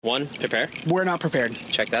1, prepare. We're not prepared.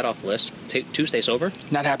 Check that off the list. 2, stay sober.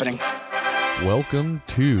 Not happening. Welcome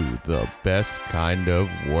to the best kind of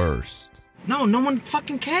worst. No one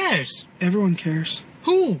fucking cares. Everyone cares.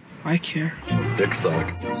 Who? I care. Dick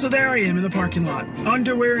suck. So there I am in the parking lot.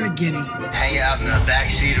 Underwear and a guinea. Hang out in the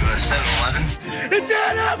backseat of a 7-Eleven. It's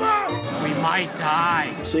animal! We might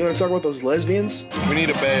die. So you want to talk about those lesbians? We need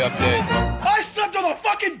a Bay update. I slept on the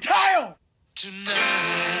fucking tile! Tonight,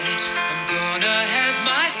 I'm gonna have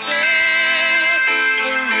myself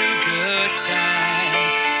a real good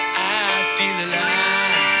time. I feel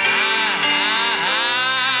alive.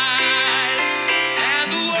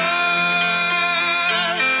 And the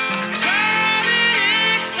world, I'm turning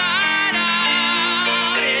inside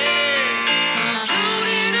out. Yeah. I'm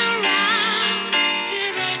floating around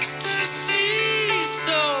in ecstasy.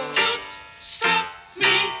 So don't stop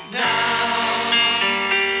me now.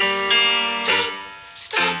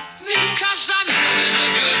 Stop me, 'cause I'm having a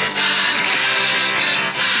good time,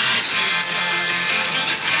 Shoot to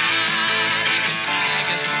the sky like a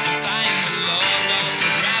tiger, defying the laws of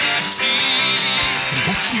gravity.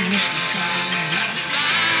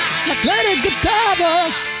 I played a guitar.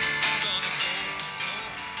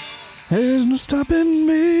 There's no stopping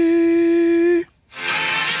me.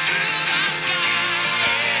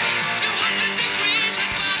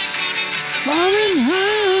 Flying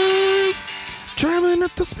high, driving at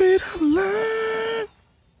the speed of light.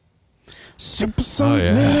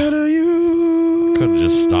 Supersonic out of you. Couldn't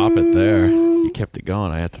just stop it there. You kept it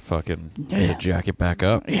going. I had to had to jack it back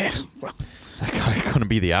up. Yeah, well, I couldn't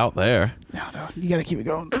be the out there. no, you gotta keep it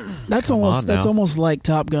going. That's almost like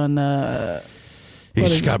Top Gun. You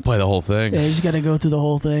just got to play the whole thing. Yeah, you just gotta go through the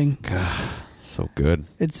whole thing. God, so good.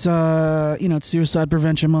 It's it's Suicide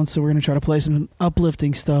Prevention Month, so we're gonna try to play some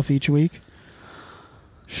uplifting stuff each week.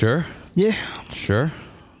 Sure. Yeah. Sure.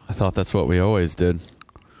 I thought that's what we always did.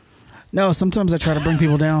 No, sometimes I try to bring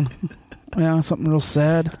people down. Yeah, something real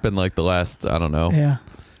sad. It's been like the last, I don't know, Yeah.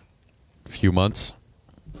 few months.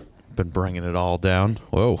 Been bringing it all down.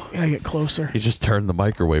 Whoa. Gotta get closer. You just turned the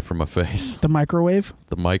microwave from my face. The microwave?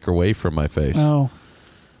 The microwave from my face. Oh.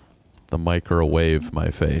 The microwave my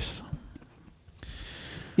face.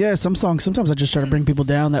 Yeah, some songs, sometimes I just try to bring people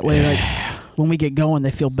down. That way, like, when we get going,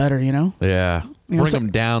 they feel better, you know? Yeah. You know, Bring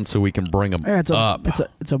them down so we can bring them Yeah, up.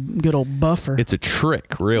 It's a good old buffer. It's a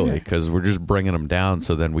trick, really, because we're just bringing them down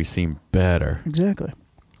so then we seem better. Exactly.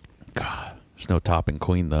 God, there's no topping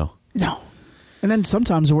Queen, though. No. And then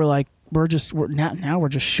sometimes we're just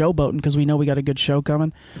showboating because we know we got a good show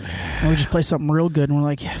coming. And we just play something real good and we're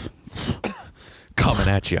like, yeah. Coming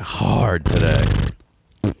at you hard today.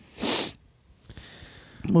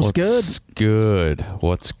 What's good? Good?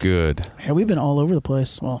 What's good? Yeah, we've been all over the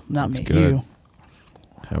place. Well, not What's me, good? you.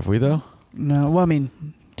 Have we, though? No, well, I mean,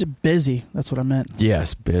 busy. That's what I meant.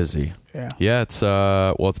 Yes, busy. Yeah. Yeah, it's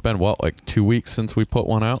it's been like 2 weeks since we put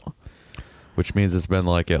one out, which means it's been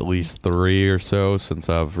like at least 3 or so since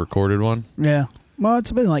I've recorded one. Yeah. Well,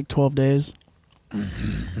 it's been like 12 days. That's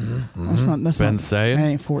Been not, saying? I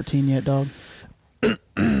ain't 14 yet, dog.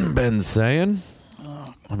 Been saying?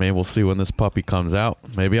 I mean, we'll see when this puppy comes out.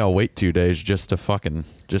 Maybe I'll wait 2 days just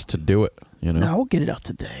to do it, you know? No, we'll get it out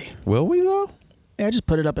today. Will we, though? Yeah, just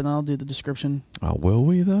put it up and then I'll do the description. Oh, will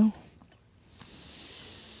we, though?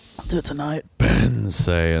 I'll do it tonight. Ben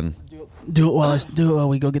saying. Do it while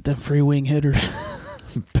we go get them free wing hitters.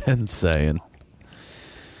 Ben saying.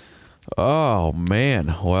 Oh,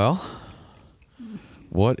 man. Well,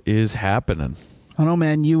 what is happening? I don't know,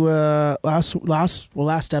 man. You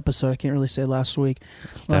last episode. I can't really say last week.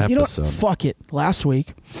 You know what? Fuck it. Last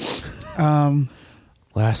week.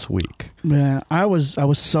 Last week. Yeah, I was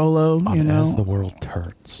solo. On You know, As the World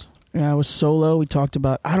Turns. Yeah, I was solo. We talked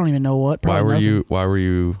about I don't even know what. Why were nothing.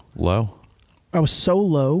 you low? I was so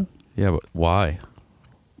low. Yeah, but why?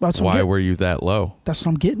 Why were you that low? That's what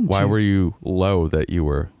I'm getting to. Why were you low that you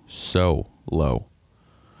were so low?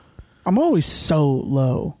 I'm always so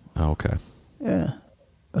low. Oh, okay. Yeah,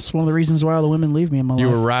 that's one of the reasons why all the women leave me in my life.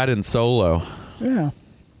 You were riding solo. Yeah.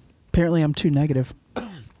 Apparently, I'm too negative.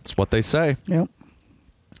 It's what they say. Yep.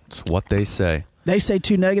 It's what they say. They say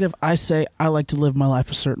too negative. I say I like to live my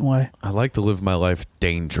life a certain way. I like to live my life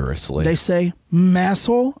dangerously. They say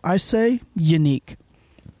masshole. I say unique.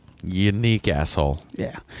 Unique asshole.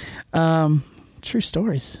 Yeah. True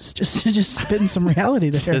stories. It's just spitting some reality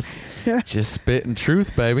there. Just spitting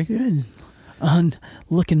truth, baby. Yeah.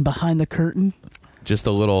 Looking behind the curtain. Just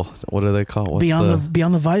a little. What do they call it?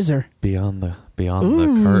 Beyond the visor. Beyond the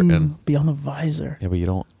curtain. Beyond the visor. Yeah, but you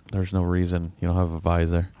don't. There's no reason you don't have a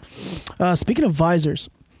visor. Speaking of visors,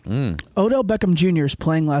 Odell Beckham Jr. is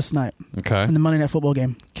playing last night Okay. in the Monday Night Football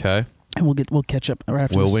game. Okay. and we'll catch up right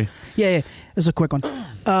after. Will this. we? Yeah. It's a quick one.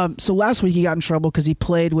 So last week he got in trouble because he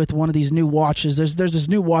played with one of these new watches. There's this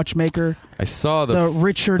new watchmaker. I saw the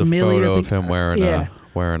Richard Mille photo of him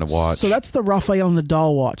wearing a watch. So that's the Rafael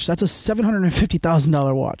Nadal watch. That's a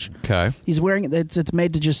 $750,000 watch. Okay. He's wearing it. It's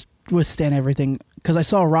made to just withstand everything. Because I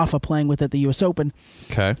saw Rafa playing with it at the U.S. Open.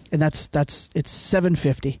 Okay. And it's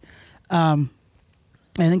 $750.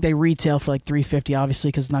 I think they retail for like $350, obviously,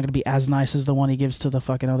 because it's not going to be as nice as the one he gives to the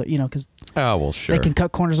fucking other, because sure. they can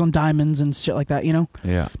cut corners on diamonds and shit like that, Yeah.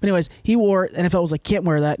 But anyways, he wore it. NFL was like, can't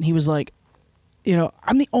wear that. And he was like,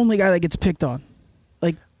 I'm the only guy that gets picked on.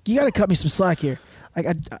 Like, you got to cut me some slack here.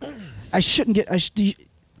 Like, I shouldn't get.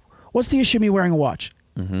 What's the issue of me wearing a watch?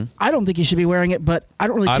 Mm-hmm. I don't think you should be wearing it, but I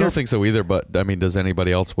don't really care. I don't think so either, but I mean, does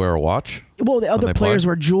anybody else wear a watch? Well, the other players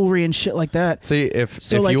wear jewelry and shit like that. See, if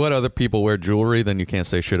you let other people wear jewelry, then you can't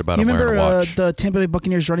say shit about them wearing a watch. You remember the Tampa Bay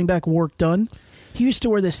Buccaneers running back Warrick Dunn? He used to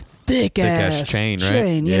wear this thick ass chain,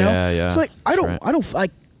 right? Yeah. So like, I don't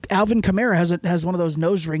like Alvin Kamara has one of those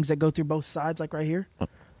nose rings that go through both sides, like right here.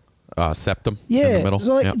 Septum in the middle.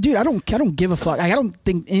 So like, dude, I don't give a fuck. I don't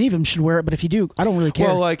think any of them should wear it, but if you do, I don't really care.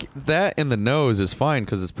 Well, like that in the nose is fine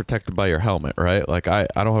because it's protected by your helmet, right? Like I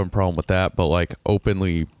don't have a problem with that, but like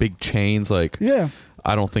openly big chains, like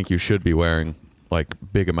I don't think you should be wearing like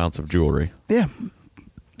big amounts of jewelry. Yeah.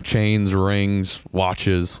 Chains, rings,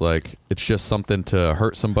 watches, like it's just something to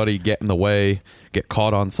hurt somebody, get in the way, get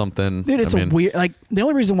caught on something. Dude, it's a weird, like the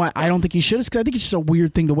only reason why I don't think you should is because I think it's just a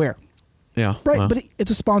weird thing to wear. Yeah. Right, but it's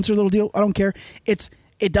a sponsor little deal. I don't care. It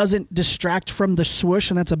doesn't distract from the swoosh,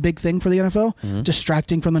 and that's a big thing for the NFL. Mm-hmm.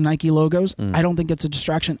 Distracting from the Nike logos. I don't think it's a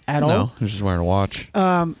distraction at all. No, you're just wearing a watch.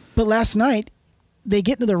 But last night, they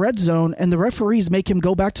get into the red zone, and the referees make him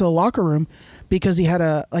go back to the locker room because he had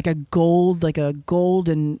a gold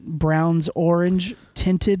and browns orange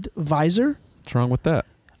tinted visor. What's wrong with that?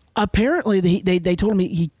 Apparently, they told him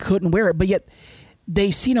he couldn't wear it, but yet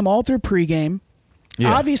they seen him all through pregame.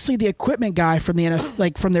 Yeah. Obviously, the equipment guy from the NFL,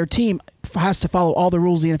 like from their team, has to follow all the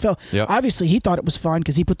rules of the NFL. Yep. Obviously, he thought it was fine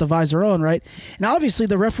because he put the visor on, right? And obviously,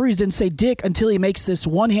 the referees didn't say dick until he makes this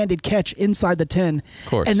one-handed catch inside the 10. Of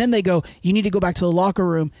course. And then they go, you need to go back to the locker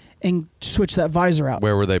room and switch that visor out.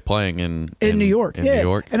 Where were they playing in New York? In New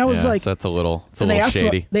York, and I was like, so that's a little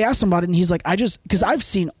shady. They asked him about it, and he's like, because I've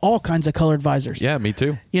seen all kinds of colored visors. Yeah, me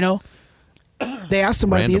too. They asked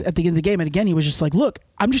him about it at the end of the game, and again, he was just like, look,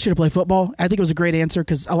 I'm just here to play football. I think it was a great answer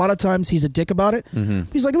because a lot of times he's a dick about it.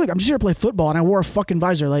 Mm-hmm. He's like, look, I'm just here to play football, and I wore a fucking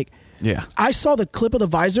visor. Like, yeah, I saw the clip of the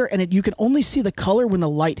visor, and you can only see the color when the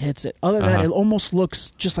light hits it. Other than that, it almost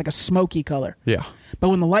looks just like a smoky color. Yeah. But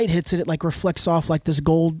when the light hits it, it like reflects off like this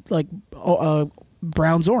gold, like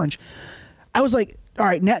browns orange. I was like, all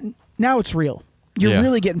right, now it's real. You're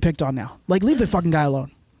really getting picked on now. Like, leave the fucking guy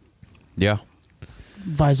alone. Yeah.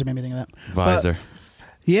 Visor made me think of that. Visor.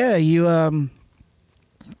 Yeah, you.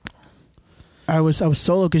 I was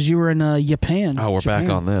solo because you were in Japan. Oh, we're back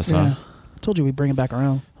on this, huh? I told you we'd bring it back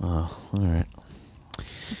around. Oh, all right.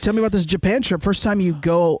 So tell me about this Japan trip. First time you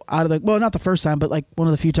go out of not the first time, but like one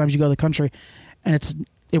of the few times you go to the country, and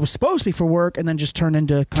it was supposed to be for work, and then just turned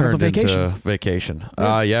into kind of a vacation.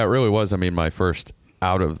 Yeah, it really was. I mean, my first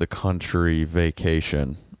out of the country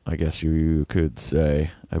vacation, I guess you could say.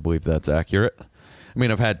 I believe that's accurate. I mean,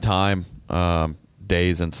 I've had time.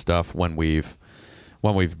 Days and stuff when we've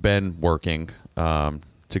been working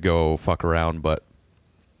to go fuck around, but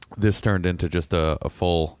this turned into just a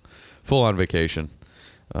full on vacation,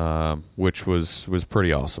 which was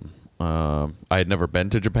pretty awesome. I had never been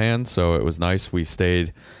to Japan, so it was nice. We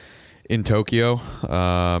stayed in Tokyo,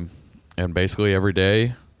 and basically every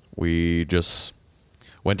day we just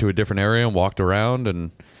went to a different area and walked around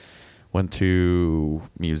and went to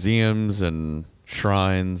museums and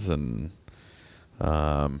shrines and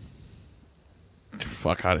I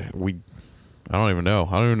don't even know.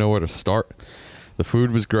 I don't even know where to start. The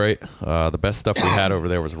food was great. The best stuff we had over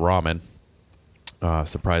there was ramen.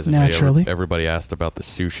 Surprisingly, naturally, everybody asked about the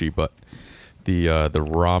sushi, but the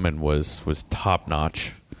ramen was top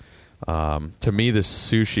notch. To me, the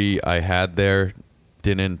sushi I had there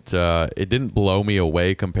didn't blow me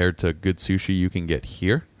away compared to good sushi you can get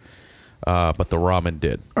here, but the ramen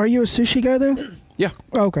did. Are you a sushi guy there? Yeah.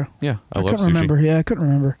 Oh, okay. Yeah, I love couldn't sushi. Remember. Yeah, I couldn't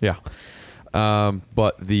remember. Yeah.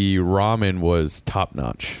 But the ramen was top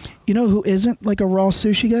notch. You know who isn't like a raw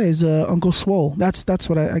sushi guy is Uncle Swole. That's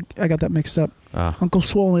what I got that mixed up. Uncle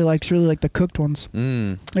Swole only likes really like the cooked ones.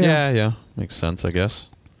 Yeah. Makes sense, I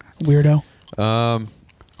guess. Weirdo.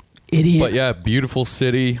 Idiot. But yeah, beautiful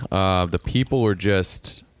city. The people were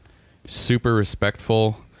just super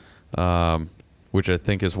respectful, which I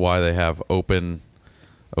think is why they have open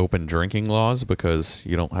open drinking laws because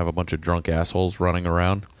you don't have a bunch of drunk assholes running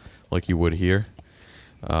around like you would here.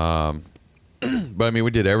 But I mean,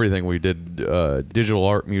 we did everything. We did digital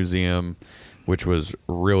art museum, which was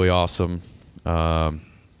really awesome. We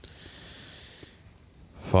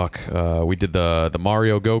did the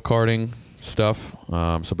Mario go-karting stuff.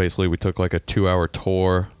 So basically, we took like a 2-hour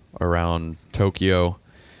tour around Tokyo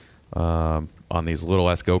on these little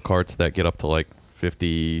ass go-karts that get up to like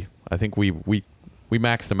 50. I think we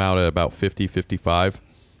maxed them out at about 50, 55.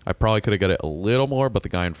 I probably could have got it a little more, but the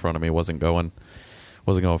guy in front of me wasn't going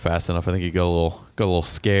fast enough. I think he got a little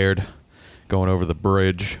scared going over the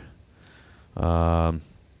bridge.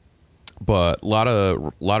 But a lot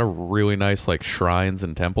of really nice like shrines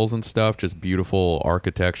and temples and stuff. Just beautiful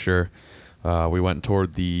architecture. We went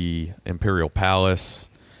toward the Imperial Palace.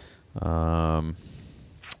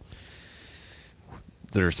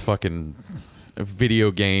 There's fucking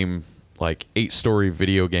video game, like 8-story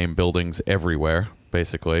video game buildings everywhere,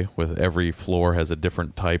 basically, with every floor has a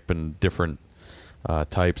different type and different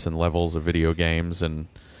types and levels of video games. And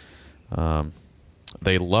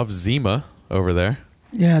they love Zima over there.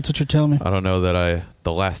 Yeah, that's what you're telling me. I don't know that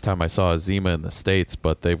the last time I saw a Zima in the States,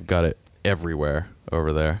 but they've got it everywhere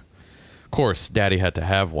over there. Of course, Daddy had to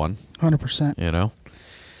have one. 100%. You know?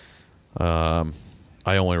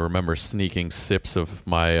 I only remember sneaking sips of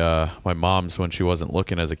my mom's when she wasn't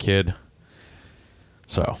looking as a kid.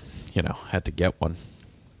 So, had to get one.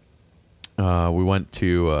 We went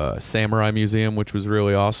to Samurai Museum, which was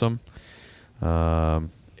really awesome.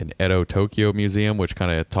 An Edo Tokyo Museum, which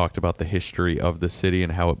kind of talked about the history of the city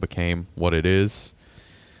and how it became what it is.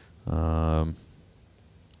 Bunch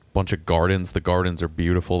of gardens. The gardens are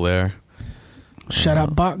beautiful there. Shout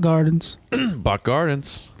out Bach Gardens. Bach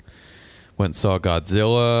Gardens. Went and saw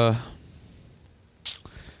Godzilla.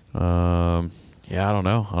 Yeah, I don't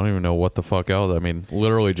know. I don't even know what the fuck else. I mean,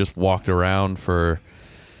 literally just walked around for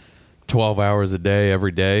 12 hours a day,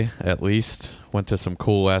 every day, at least. Went to some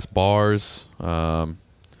cool-ass bars. Went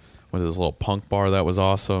to this little punk bar that was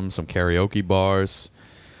awesome. Some karaoke bars.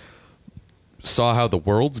 Saw how the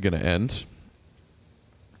world's going to end.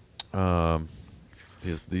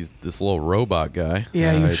 This little robot guy.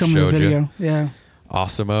 Yeah, you showed me the video. Yeah.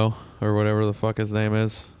 Asimo, or whatever the fuck his name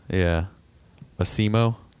is. Yeah.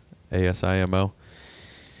 Asimo. ASIMO.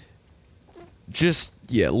 Just,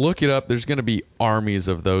 look it up. There's going to be armies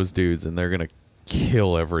of those dudes, and they're going to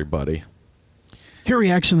kill everybody. Your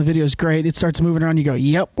reaction to the video is great. It starts moving around. You go,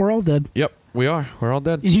 yep, we're all dead. Yep, we are. We're all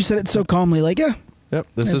dead. And you said it so calmly, like, yeah. Yep,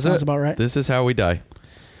 this is it. Sounds about right. This is how we die.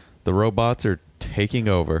 The robots are taking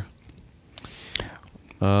over.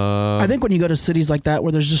 I think when you go to cities like that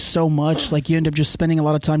where there's just so much, like you end up just spending a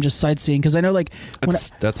lot of time just sightseeing. Because I know, like,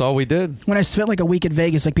 that's all we did. When I spent like a week at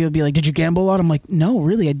Vegas, like people would be like, "Did you gamble a lot?" I'm like, "No,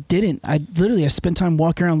 really, I didn't. I spent time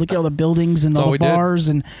walking around, looking at all the buildings and all the bars,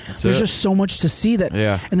 and there's just so much to see that.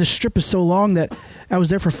 Yeah. And the strip is so long that I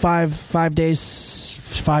was there for 5 days,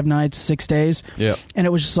 5 nights, 6 days. Yeah. And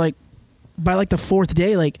it was just like by like the 4th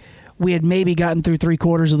day, like we had maybe gotten through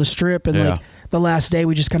 3/4 of the strip, and like the last day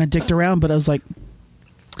we just kind of dicked around. But I was like,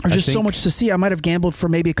 there's just so much to see. I might have gambled for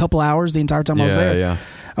maybe a couple hours the entire time I was there. Yeah.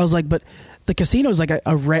 I was like, but the casino is like a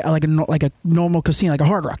normal casino, like a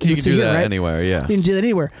Hard Rock. You can do that anywhere. Yeah, you can do that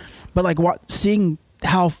anywhere. But like seeing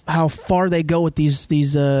how far they go with these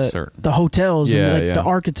the hotels and the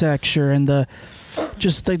architecture and the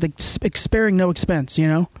sparing no expense.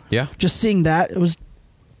 Yeah. Just seeing that, it was.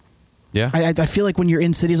 Yeah. I feel like when you're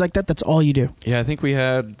in cities like that, that's all you do. Yeah, I think we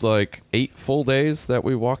had like 8 full days that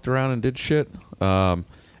we walked around and did shit.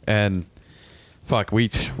 And fuck, we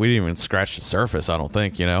didn't even scratch the surface, I don't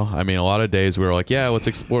think, I mean, a lot of days we were like, yeah, let's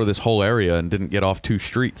explore this whole area, and didn't get off 2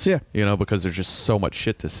 streets, because there's just so much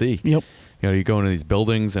shit to see. Yep. You go into these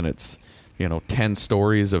buildings and it's, 10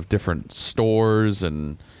 stories of different stores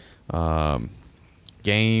and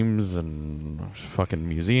games and fucking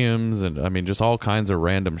museums, and I mean, just all kinds of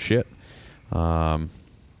random shit.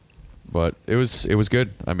 But it was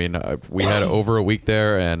good. I mean, we had over a week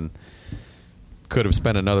there, and could have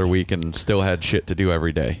spent another week and still had shit to do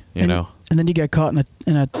every day, you know? And then you got caught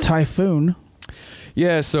in a typhoon.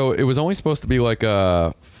 Yeah, so it was only supposed to be like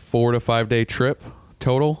a 4 to 5 day trip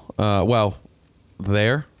total. 4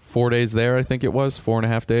 days there, I think it was,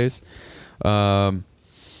 4.5 days.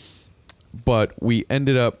 But we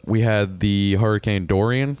had the Hurricane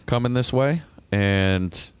Dorian coming this way,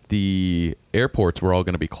 and the airports were all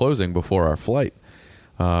going to be closing before our flight.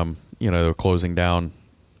 They were closing down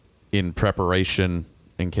in preparation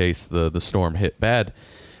in case the storm hit bad.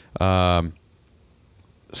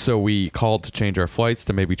 So we called to change our flights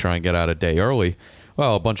to maybe try and get out a day early.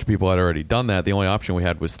 Well, a bunch of people had already done that. The only option we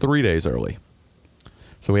had was 3 days early.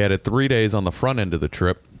 So we added 3 days on the front end of the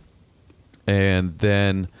trip. And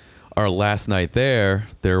then our last night there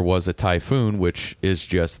was a typhoon, which is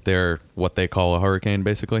just what they call a hurricane,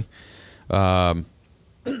 basically. And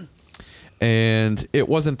it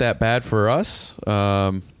wasn't that bad for us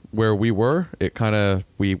where we were. It kind of,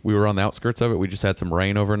 we were on the outskirts of it. We just had some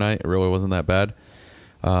rain overnight. It really wasn't that bad.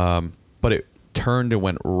 But it turned and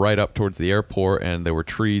went right up towards the airport, and there were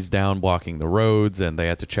trees down blocking the roads, and they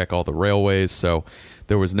had to check all the railways. So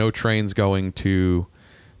there was no trains going to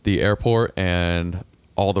the airport, and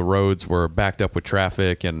all the roads were backed up with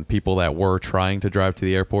traffic, and people that were trying to drive to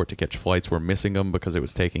the airport to catch flights were missing them because it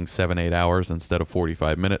was taking 7-8 hours instead of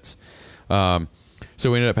 45 minutes. So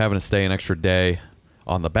we ended up having to stay an extra day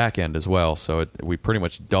on the back end as well. So we pretty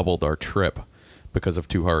much doubled our trip because of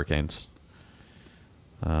 2 hurricanes.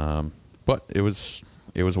 But it was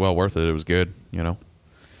well worth it. It was good,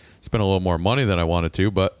 Spent a little more money than I wanted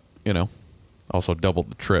to, but, also doubled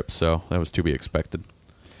the trip, so that was to be expected.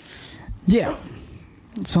 Yeah.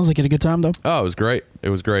 It sounds like you had a good time, though. Oh, it was great. It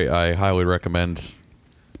was great. I highly recommend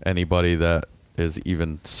anybody that is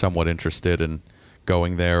even somewhat interested in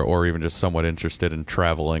going there, or even just somewhat interested in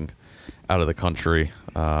traveling out of the country.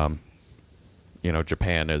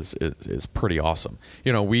 Japan is pretty awesome.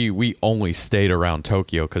 We only stayed around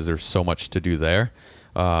Tokyo because there's so much to do there.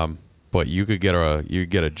 But you could get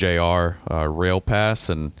a JR rail pass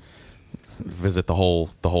and visit the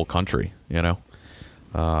whole country.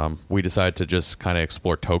 We decided to just kind of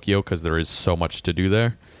explore Tokyo because there is so much to do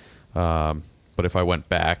there. But if I went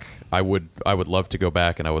back, I would love to go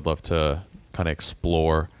back, and I would love to kind of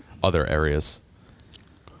explore other areas.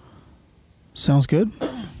 Sounds good.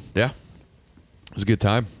 Yeah. It was a good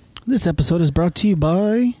time. This episode is brought to you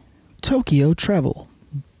by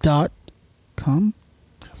TokyoTravel.com.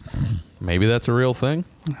 Maybe that's a real thing.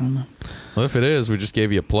 I don't know. Well, if it is, we just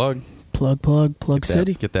gave you a plug. Plug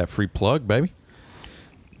City. Get that free plug, baby.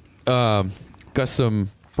 Brought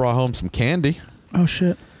home some candy. Oh,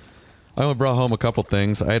 shit. I only brought home a couple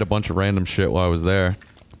things. I ate a bunch of random shit while I was there.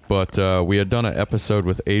 But we had done an episode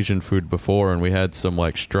with Asian food before, and we had some,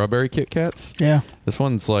 strawberry Kit Kats. Yeah. This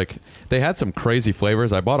one's, they had some crazy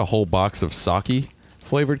flavors. I bought a whole box of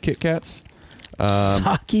sake-flavored Kit Kats.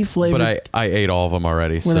 Sake flavored. But I ate all of them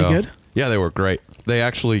already. Were they good? Yeah, they were great. They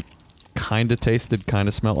actually kind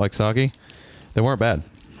of smelled like sake. They weren't bad.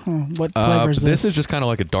 What flavor is this is just kind of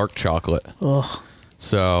like a dark chocolate. Ugh.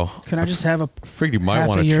 So can I just have a figured you might half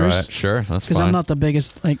want of to try yours? it. Sure, that's fine. Because I'm not the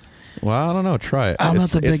biggest, Well, I don't know. Try it. I'm not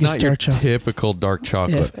the biggest It's not your dark chocolate. typical dark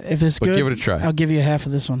chocolate. If it's but good, give it a try. I'll give you half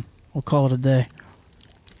of this one. We'll call it a day.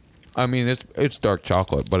 I mean, it's dark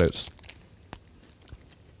chocolate, but it's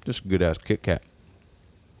just a good ass Kit Kat.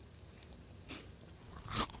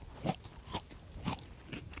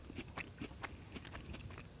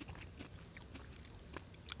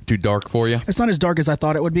 Too dark for you? It's not as dark as I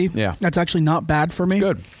thought it would be. Yeah. That's actually not bad for me.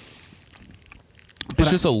 Good.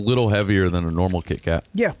 It's just a little heavier than a normal Kit Kat.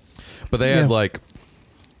 Yeah. But they had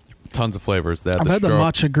tons of flavors. They had I've had the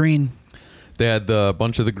matcha green. They had a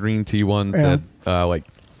bunch of the green tea ones. Yeah. They had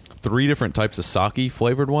 3 different types of sake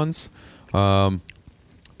flavored ones. The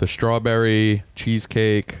strawberry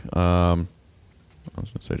cheesecake. I was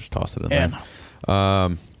going to say just toss it in there.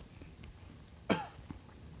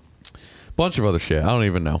 Bunch of other shit. I don't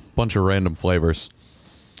even know. Bunch of random flavors.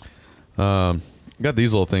 Got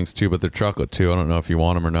these little things too, but they're chocolate too. I don't know if you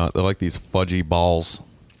want them or not. They're like these fudgy balls.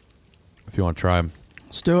 If you want to try them.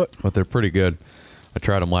 Let's do it. But they're pretty good. I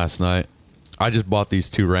tried them last night. I just bought these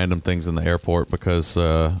 2 random things in the airport because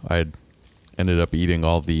I had ended up eating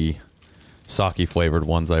all the sake flavored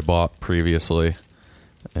ones I bought previously,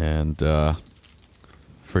 and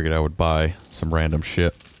figured I would buy some random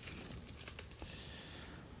shit.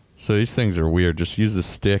 So these things are weird. Just use the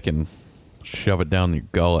stick and shove it down your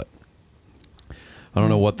gullet. I don't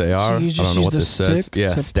know what they are. you I just don't know use what the this says. stick Yeah,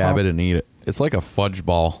 to stab pop? it and eat it. It's like a fudge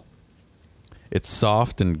ball. It's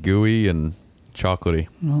soft and gooey and chocolatey.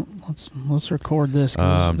 Well, let's record this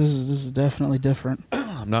because this is definitely different.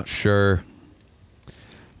 I'm not sure.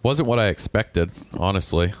 Wasn't what I expected,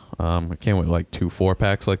 honestly. It came with 2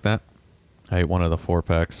 4-packs like that. I ate one of the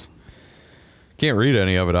 4-packs. Can't read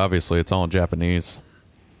any of it, obviously. It's all in Japanese.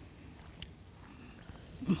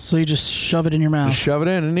 So you just shove it in your mouth. Just shove it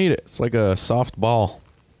in and eat it. It's like a soft ball.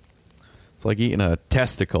 It's like eating a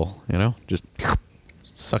testicle, Just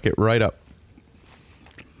suck it right up.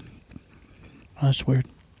 That's weird.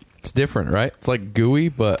 It's different, right? It's like gooey,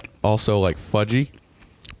 but also fudgy.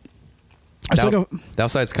 It's like a. The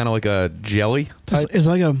outside's kind of like a jelly type. It's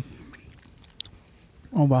like a.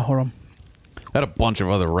 Oh wow! Hold on. I had a bunch of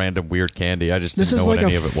other random weird candy. I just This didn't is know like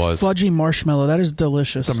what any a of it was. fudgy marshmallow. That is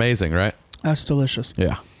delicious. It's amazing, right? That's delicious.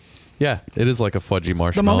 Yeah. Yeah, it is like a fudgy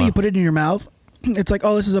marshmallow. The moment you put it in your mouth, it's like,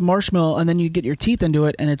 oh, this is a marshmallow, and then you get your teeth into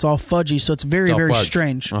it, and it's all fudgy, so it's very, very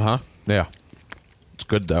strange. Uh-huh. Yeah. It's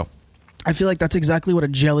good, though. I feel like that's exactly what a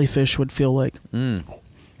jellyfish would feel like.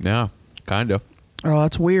 Yeah, kind of. Oh,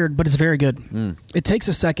 that's weird, but it's very good. It takes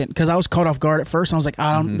a second, because I was caught off guard at first, and I was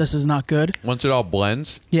like, this is not good. Once it all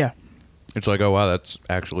blends, Yeah. it's like, oh, wow, that's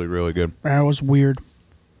actually really good. That was weird.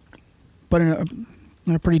 But in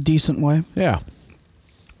a pretty decent way. Yeah.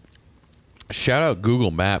 Shout out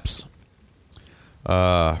Google Maps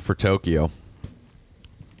for Tokyo.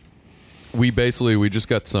 We just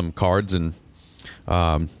got some cards and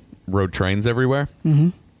rode trains everywhere.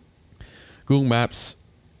 Google Maps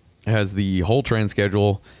has the whole train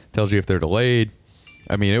schedule, tells you if they're delayed.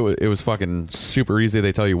 I mean, it was fucking super easy.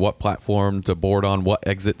 They tell you what platform to board on, what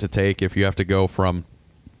exit to take if you have to go from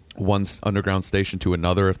one underground station to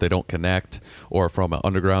another if they don't connect, or from an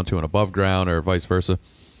underground to an above ground, or vice versa.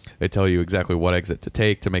 They tell you exactly what exit to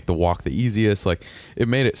take to make the walk the easiest. Like, it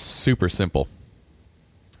made it super simple.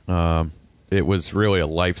 It was really a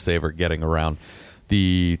lifesaver getting around.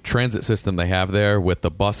 The transit system they have there with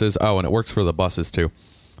the buses. Oh, and it works for the buses too.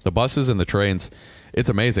 The buses and the trains, it's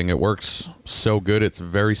amazing. It works so good. It's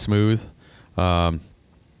very smooth.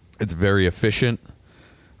 It's very efficient.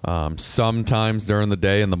 Sometimes during the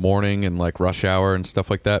day in the morning and like rush hour and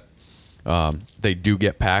stuff like that, they do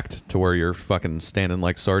get packed to where you're fucking standing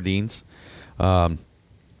like sardines. But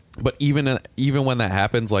even when that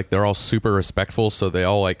happens, like, they're all super respectful, so they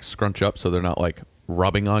all like scrunch up so they're not like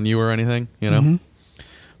rubbing on you or anything, you know?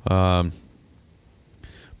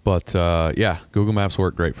 Yeah, Google Maps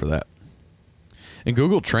work great for that. And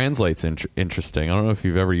Google Translate's interesting. I don't know if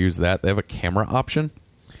you've ever used that. They have a camera option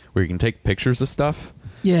where you can take pictures of stuff.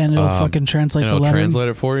 Yeah, and it'll fucking translate the lettering. It'll translate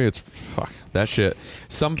it for you. It's that shit.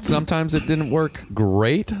 Sometimes it didn't work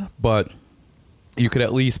great, but you could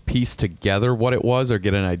at least piece together what it was or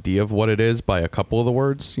get an idea of what it is by a couple of the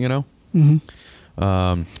words, you know? See,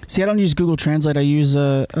 I don't use Google Translate. I use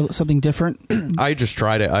something different. I just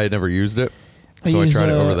tried it. I had never used it, so I tried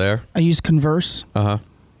it over there. I use Converse.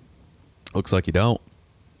 Looks like you don't.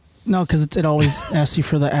 No, because it always asks you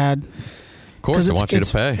for the ad. Of course, I want you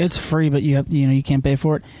to pay. It's free, but you can't pay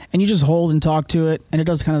for it, and you just hold and talk to it, and it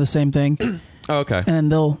does kind of the same thing. Okay.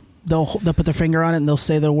 And they'll put their finger on it and they'll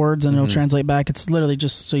say their words and it'll translate back. It's literally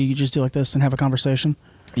just so you just do like this and have a conversation.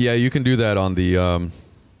 Yeah, you can do that on the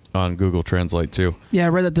on Google Translate too. Yeah, I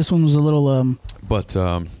read that this one was a little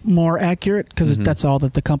more accurate because that's all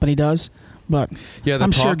that the company does. But yeah,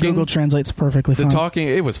 I'm sure Google Translate's perfectly fine. The talking,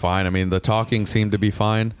 it was fine. I mean, the talking seemed to be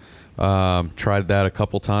fine. Tried that a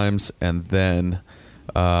couple times, and then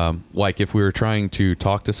like if we were trying to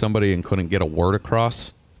talk to somebody and couldn't get a word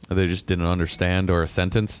across, they just didn't understand, or a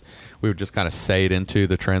sentence, we would just kind of say it into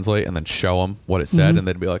the translate and then show them what it said, and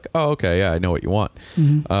they'd be like, oh, okay, yeah, I know what you want.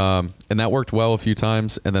 And that worked well a few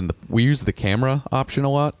times. And then we used the camera option a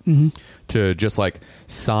lot to just like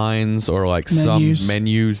signs, or like some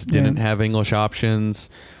menus didn't have English options.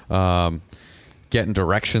 Getting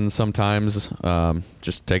directions sometimes,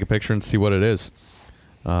 just take a picture and see what it is.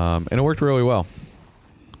 And it worked really well.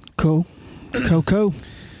 Cool.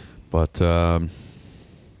 But so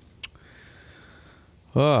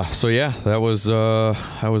yeah, that was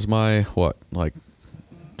my like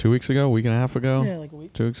 2 weeks ago, week and a half ago. Yeah, like a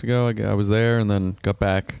week. 2 weeks ago, I was there, and then got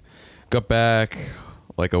back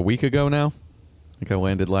like a week ago now. I think I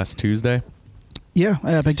landed last Tuesday. Yeah,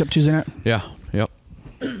 I picked up Tuesday night. Yeah. Yep.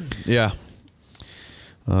 Yeah.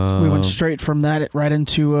 We went straight from that right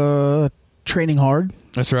into training hard.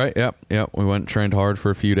 That's right. Yep. We went and trained hard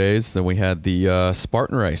for a few days. Then we had the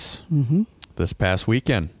Spartan race this past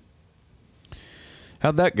weekend.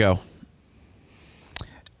 How'd that go?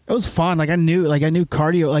 It was fun. I knew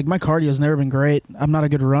cardio. Like, my cardio's never been great. I'm not a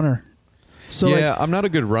good runner. So yeah, I'm not a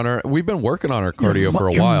good runner. We've been working on our cardio for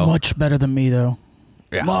a while. You're much better than me, though.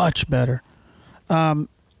 Yeah. Much better. And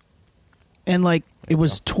like, it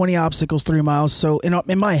was 20 obstacles, 3 miles. So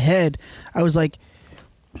in my head, I was like,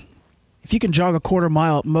 if you can jog a quarter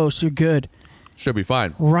mile at most, you're good. Should be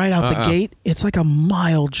fine. Right out the gate, it's like a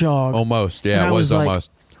mile jog. Almost. Yeah, it was almost.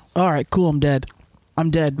 Like, all right, cool. I'm dead.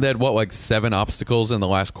 They had like 7 obstacles in the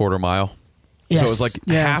last quarter mile. Yes, so it was like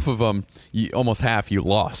half of them, almost half you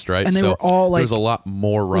lost, right? And they were all like, there's a lot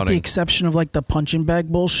more running. With the exception of like the punching bag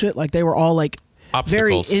bullshit. Like, they were all like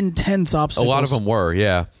obstacles. Very intense obstacles. A lot of them were,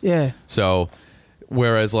 yeah. Yeah. So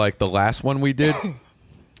whereas like the last one we did,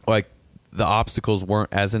 like the obstacles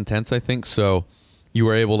weren't as intense, I think. So you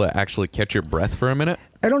were able to actually catch your breath for a minute.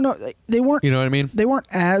 I don't know. They weren't. You know what I mean? They weren't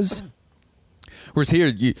as. Whereas here,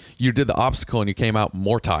 you did the obstacle and you came out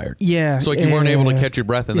more tired. Yeah. So like you weren't able to catch your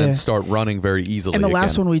breath and Yeah. then start running very easily. And the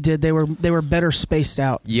last again. one we did, they were better spaced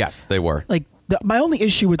out. Yes, they were. Like my only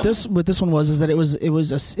issue with this one was that it was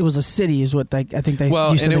a city is what I think they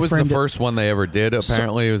Well, used and to it was the framed first one they ever did.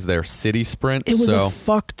 Apparently, it was their city sprint. It was so a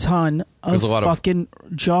fuck ton of was a lot of fucking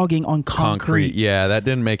jogging on concrete. Yeah, that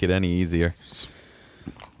didn't make it any easier.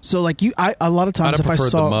 So like a lot of times I'd have if I preferred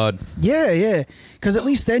saw the mud. yeah, because at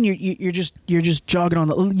least then you're just jogging on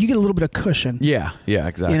you get a little bit of cushion. Yeah,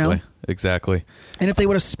 exactly. You know? Exactly. And if they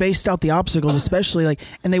would have spaced out the obstacles, especially like,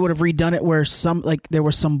 and they would have redone it where there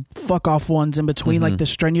were some fuck off ones in between, like the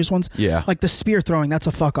strenuous ones. Yeah. Like the spear throwing, that's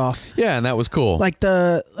a fuck off. Yeah, and that was cool. Like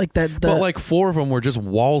but like 4 of them were just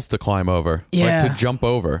walls to climb over. Yeah. Like to jump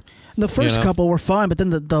over. the first you know? couple were fine, but then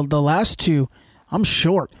the last two, I'm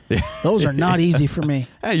short. Those are not easy for me.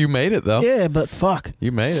 Hey, you made it though. Yeah, but fuck.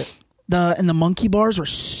 You made it. The monkey bars were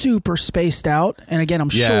super spaced out, and again, I'm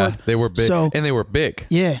short. They were big, So, and they were big.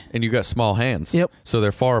 Yeah. And you got small hands. Yep. So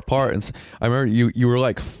they're far apart. And I remember you were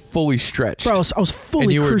like fully stretched. bro, I was fully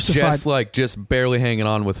and you crucified. were just barely hanging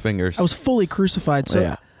on with fingers. I was fully crucified. So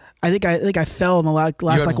Yeah. I think I fell in the last you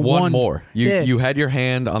had like one more. Yeah. You had your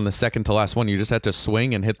hand on the second to last one. You just had to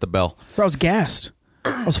swing and hit the bell. Bro, I was gassed.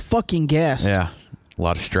 I was fucking gassed. Yeah. A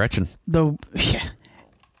lot of stretching. Yeah.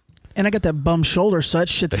 And I got that bum shoulder, so that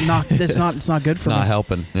shit's not. It's not good for me. Not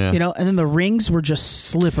helping. Yeah. You know. And then the rings were just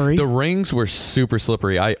slippery. The rings were super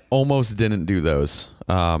slippery. I almost didn't do those.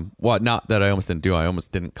 Well, not that I almost didn't do. I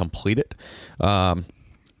almost didn't complete it. There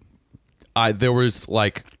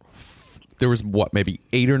was what, maybe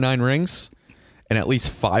 8 or 9 rings, and at least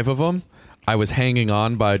 5 of them I was hanging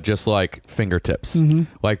on by just like fingertips.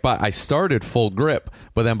 Like, I started full grip,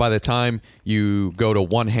 but then by the time you go to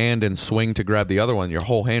one hand and swing to grab the other one, your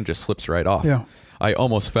whole hand just slips right off. Yeah. I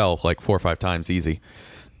almost fell like 4 or 5 times easy.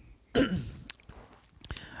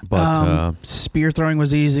 But Spear throwing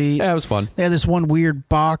was easy. yeah, it was fun. They had this one weird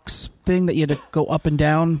box thing that you had to go up and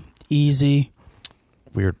down. Easy.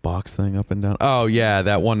 Weird box thing up and down. Oh yeah,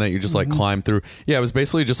 that one that you just like climb through. Yeah, it was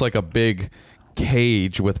basically just like a big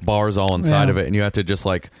cage with bars all inside Yeah. of it, and you had to just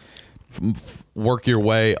like work your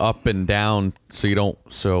way up and down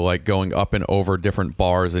so like going up and over different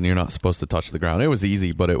bars, and you're not supposed to touch the ground. It was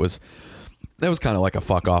easy, but it was kind of like a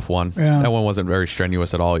fuck off one. Yeah. That one wasn't very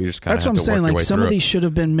strenuous at all. You just kind of That's had what I'm to saying. work your Like way some through of these should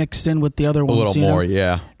have been mixed in with the other a ones. little you know? more.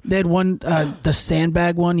 Yeah. They had one, the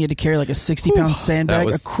sandbag one. You had to carry like a 60-pound sandbag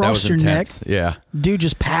that across was your intense. neck. Yeah. Dude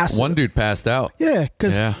just passed. One dude passed out. Yeah,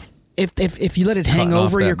 because Yeah. if you let it hang Cutting off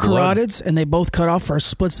over that your blood. carotids and they both cut off for a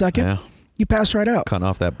split second, Yeah. you pass right out. Cutting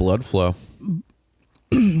off that blood flow.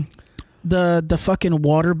 The fucking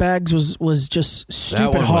water bags was just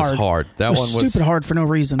stupid That one hard. was hard. That It was one was stupid hard for no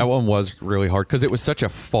reason. That one was really hard because it was such a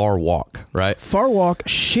far walk, right? Far walk,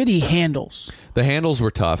 shitty handles. The handles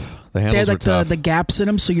were tough. The They handles had were like tough. the gaps in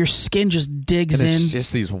them, so your skin just digs and it's in.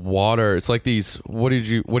 just these water. It's like these. What do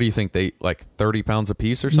you think they like 30 pounds a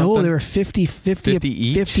piece or something? No, they were 50 50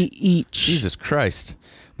 each? 50 each. Jesus Christ!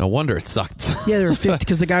 No wonder it sucked. Yeah, they were 50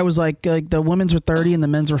 because the guy was like the women's were 30 and the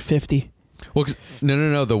men's were 50. Well,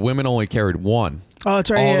 no. The women only carried one. Oh, that's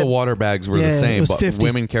right. All yeah. the water bags were Yeah, the it same, was but 50.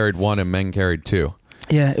 women carried one and men carried 2.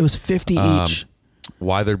 Yeah, it was 50 each.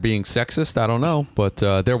 Why they're being sexist, I don't know. But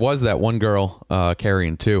there was that one girl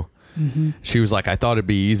carrying 2. Mm-hmm. She was like, I thought it'd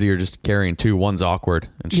be easier just carrying 2. One's awkward.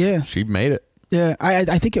 And she made it. Yeah,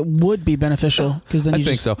 I think it would be beneficial because then I you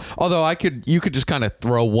think just, so. Although you could just kind of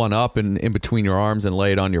throw one up in between your arms and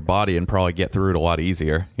lay it on your body and probably get through it a lot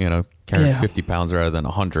easier. You know, carrying Yeah. 50 pounds rather than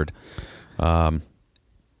 100.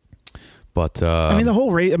 But I mean the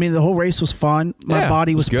whole race was fun. My Yeah,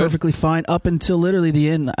 body it was was good. perfectly fine up until literally the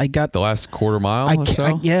end. I got the last quarter mile I or so.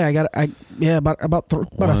 about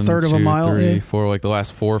a third of a 1, 2, mile. 3, Yeah. 4, like the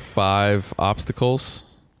last 4 or 5 obstacles.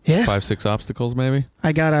 Yeah. 5, 6 obstacles maybe.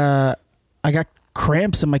 I got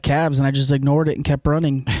cramps in my calves and I just ignored it and kept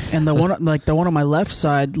running. And the one on my left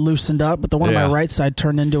side loosened up, but the one on Yeah. my right side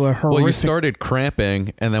turned into a horrific. Well, you started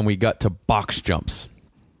cramping, and then we got to box jumps.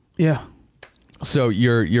 Yeah. So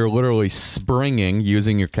you're literally springing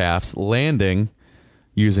using your calves, landing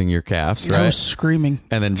using your calves, I right? was screaming.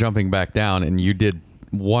 And then jumping back down, and you did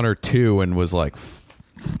 1 or 2 and was like,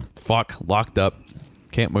 fuck, locked up,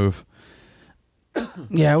 can't move.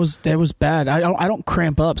 Yeah, it was bad. I don't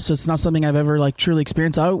cramp up, so it's not something I've ever like truly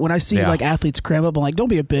experienced. When I see Yeah. like athletes cramp up, I'm like, don't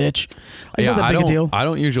be a bitch. It's not that big a deal. I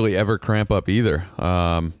don't usually ever cramp up either.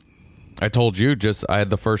 I told you I had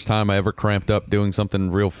the first time I ever cramped up doing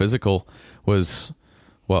something real physical was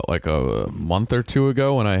like a month or 2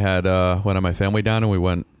 ago when I had my family down and we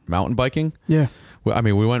went mountain biking. Yeah. I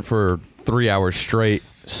mean, we went for 3 hours straight,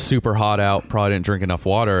 super hot out, probably didn't drink enough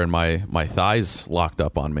water, and my thighs locked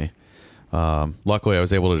up on me. Luckily, I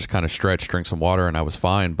was able to just kind of stretch, drink some water, and I was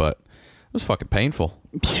fine, but it was fucking painful.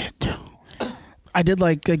 I did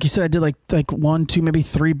like you said, I did like 1, 2, maybe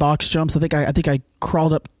 3 box jumps. I think I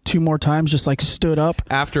crawled up 2 more times, just like stood up.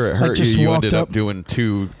 After it hurt just you ended walked up doing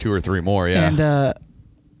two or three more, yeah. And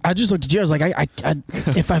I just looked at you. I was like,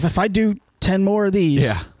 if I do 10 more of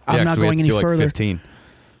these, I'm not going any further. Like 15.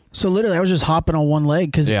 So literally, I was just hopping on one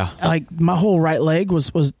leg because like my whole right leg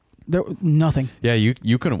was there nothing. Yeah,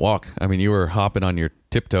 you couldn't walk. I mean, you were hopping on your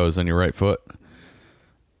tiptoes on your right foot.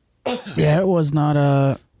 Yeah, it was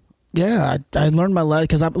not yeah, I learned my lesson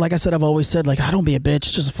because, like I said, I've always said, like, I don't be a bitch,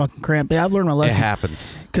 it's just a fucking cramp. But I've learned my lesson. It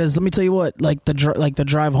happens. Because let me tell you what, like the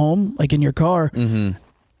drive home, like in your car,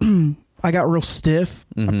 I got real stiff.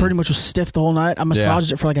 I pretty much was stiff the whole night. I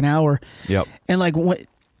massaged it for like an hour. Yep. And like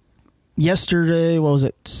yesterday, what was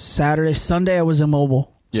it? Sunday, I was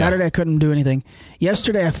immobile. Yeah. Saturday, I couldn't do anything.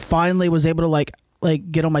 Yesterday, I finally was able to like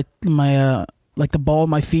get on my like the ball of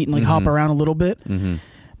my feet and like hop around a little bit.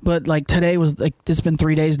 But like today was like, it's been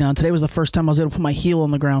 3 days now. And today was the first time I was able to put my heel on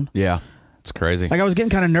the ground. Yeah, it's crazy. Like I was getting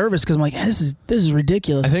kind of nervous because I'm like, this is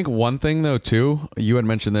ridiculous. I think one thing though too, you had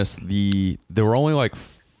mentioned this. There were only like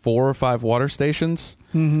 4 or 5 water stations,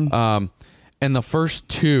 and the first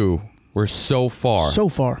 2 were so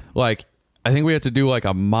far. Like I think we had to do like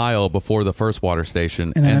a mile before the first water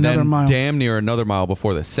station, and then another mile. Damn near another mile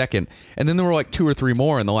before the second, and then there were like 2 or 3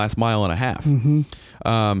 more in the last mile and a half.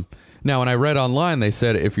 Now, when I read online, they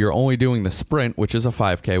said if you're only doing the sprint, which is a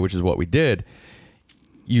 5K, which is what we did,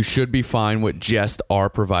 you should be fine with just our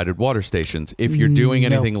provided water stations. If you're doing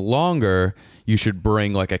anything longer, you should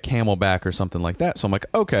bring like a Camelback or something like that. So I'm like,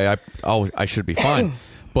 okay, I should be fine.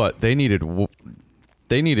 But they needed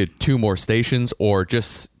 2 more stations, or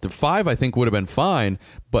just the 5. I think would have been fine,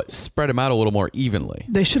 but spread them out a little more evenly.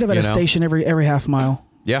 They should have had a station every half mile.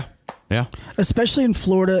 Yeah. Especially in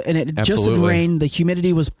Florida, and it just had rained. The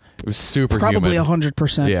humidity was super probably humid.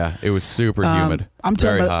 100%. Yeah, it was super humid. I'm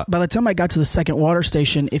telling Very you, hot. by the time I got to the second water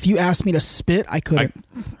station, if you asked me to spit, I couldn't.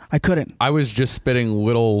 I couldn't. I was just spitting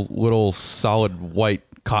little solid white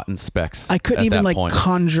cotton specks. I couldn't even like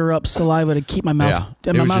conjure up saliva to keep my mouth.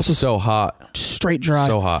 Yeah, my it mouth was just so hot, straight dry,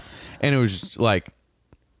 so hot, and it was just like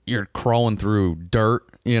you're crawling through dirt,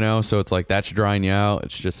 So it's like that's drying you out.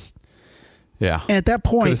 It's just. Yeah. And at that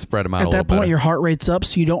point, spread them out a little better. your heart rate's up,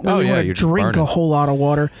 so you don't really want to drink a whole lot of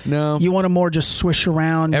water. No. You want to more just swish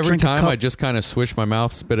around. Every time I just kind of swish my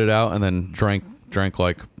mouth, spit it out, and then drank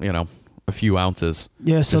like, a few ounces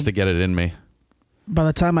just to get it in me. By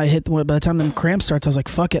the time the cramp starts, I was like,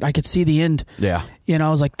 fuck it. I could see the end. Yeah. I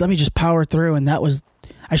was like, let me just power through. And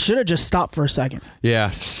I should have just stopped for a second.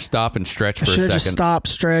 Yeah. Stop and stretch for a second. I should have just stopped,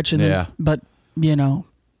 stretch, and then, but,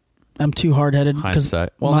 I'm too hard-headed. Hindsight.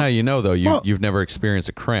 Well, now though. You've never experienced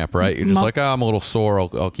a cramp, right? You're just like, I'm a little sore.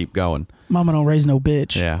 I'll keep going. Mama don't raise no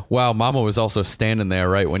bitch. Yeah. Wow. Mama was also standing there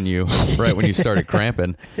right when you started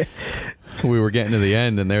cramping. We were getting to the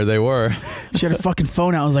end, and there they were. She had a fucking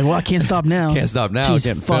phone out. I was like, well, I can't stop now. Can't stop now. Jeez,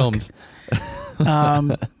 getting filmed.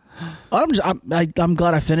 I'm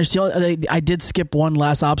glad I finished. I did skip one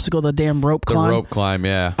last obstacle, the damn rope climb. The rope climb,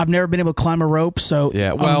 yeah. I've never been able to climb a rope, so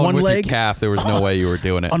yeah. Well, on one with leg, your calf, there was no way you were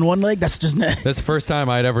doing it. On one leg, that's just that's the first time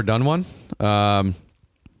I'd ever done one, and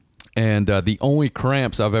the only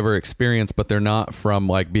cramps I've ever experienced, but they're not from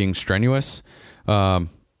like being strenuous.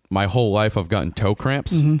 My whole life, I've gotten toe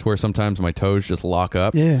cramps to where sometimes my toes just lock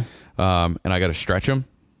up. Yeah, and I got to stretch them.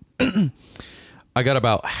 I got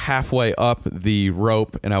about halfway up the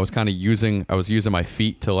rope, and I was using my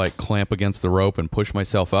feet to like clamp against the rope and push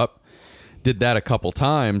myself up. Did that a couple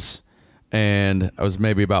times, and I was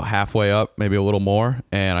maybe about halfway up, maybe a little more,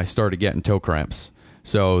 and I started getting toe cramps.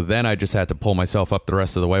 So then I just had to pull myself up the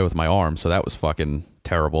rest of the way with my arm. So that was fucking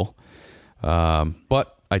terrible.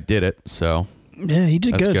 But I did it. So yeah, you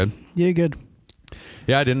did that's good. good. You did good.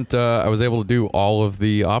 Yeah, I didn't. I was able to do all of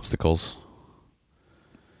the obstacles.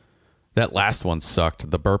 That last one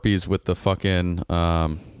sucked. The burpees with the fucking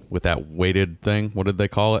with that weighted thing. What did they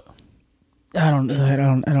call it? I don't They had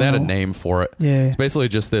know. a name for it. Yeah. It's basically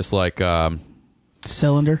just this like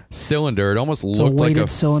cylinder. It almost looked like a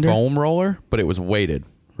cylinder. foam roller, but it was weighted,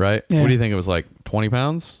 right? Yeah. What do you think it was, like 20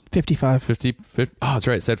 pounds? 55. 50? Oh, that's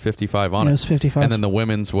right. It said 55 on it. It was 55. And then the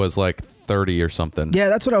women's was like 30 or something. Yeah,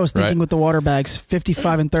 that's what I was thinking with the water bags,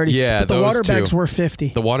 55 and 30. Yeah, but the those water two. bags were 50.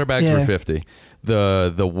 The water bags were 50.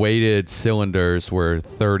 The weighted cylinders were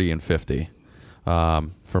 30 and 50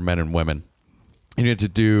 for men and women. You had to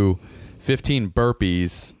do 15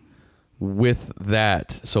 burpees with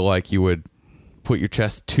that. So like you would put your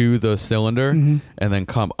chest to the cylinder and then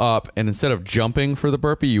come up, and instead of jumping for the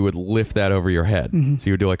burpee, you would lift that over your head. So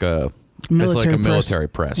you would do like a military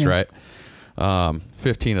press, right?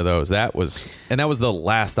 15 of those. That was the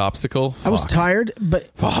last obstacle. I was tired, but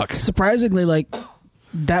surprisingly, like,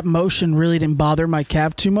 that motion really didn't bother my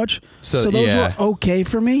calf too much. So those were okay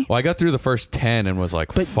for me. Well, I got through the first 10 and was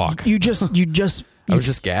like, but fuck. You just I was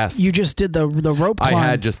just gassed. You just did the rope climb. I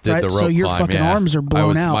had just did the rope climb. So your fucking arms are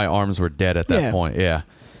blown out. My arms were dead at that point. Yeah.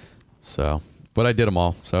 So, but I did them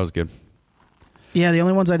all. So that was good. Yeah, the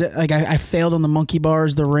only ones I did, like, I failed on the monkey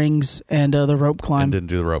bars, the rings, and the rope climb. And didn't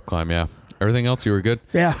do the rope climb. Yeah. Everything else you were good.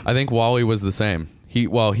 Yeah. I think Wally was the same. He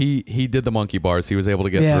did the monkey bars. He was able to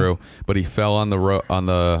get through, but he fell on the rope and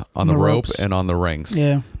on the rings.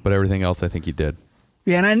 Yeah. But everything else, I think he did.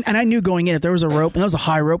 Yeah, and I knew going in, if there was a rope, and that was a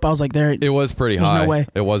high rope, I was like, there. It was pretty high. There's no way.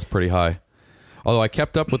 It was pretty high. Although I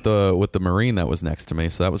kept up with the Marine that was next to me,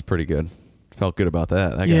 so that was pretty good. Felt good about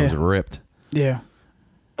that. That guy was ripped. Yeah.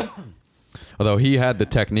 Although he had the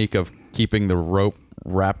technique of keeping the rope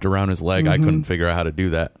wrapped around his leg, I couldn't figure out how to do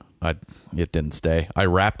that. It didn't stay. I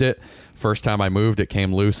wrapped it. First time I moved, it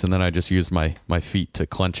came loose, and then I just used my feet to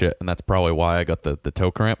clench it, and that's probably why I got the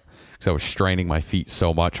toe cramp, because I was straining my feet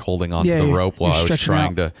so much, holding onto the rope while I was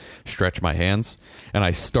trying to stretch my hands, and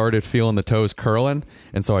I started feeling the toes curling,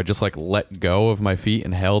 and so I just like let go of my feet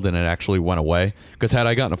and held, and it actually went away. Because had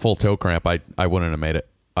I gotten a full toe cramp, I wouldn't have made it.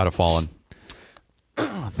 I'd have fallen.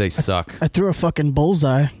 They suck. I threw a fucking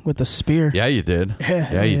bullseye with the spear. Yeah, you did.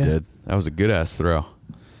 Yeah, you did. That was a good ass throw.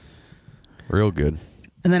 Real good.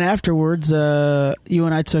 And then afterwards, you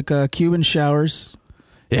and I took Cuban showers.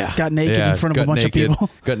 Yeah. Got naked in front of a bunch of people.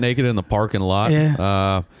 Got naked in the parking lot.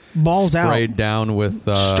 Yeah. Balls out. Sprayed down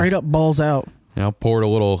with... straight up balls out. You know, poured a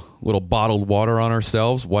little bottled water on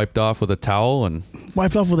ourselves, wiped off with a towel, and...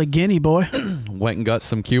 Wiped off with a guinea, boy. Went and got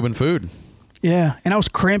some Cuban food. Yeah, and I was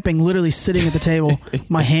cramping, literally sitting at the table.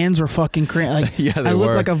 My hands were fucking cramping. Like, I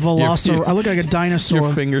looked like a velociraptor. I looked like a dinosaur.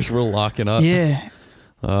 Your fingers were locking up. Yeah.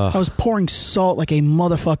 I was pouring salt like a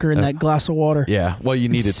motherfucker in that glass of water. Yeah, well, you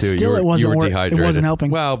needed to. Still, you were dehydrated. It wasn't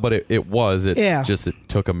helping. Well, but it was. It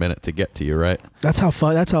took a minute to get to you, right? That's how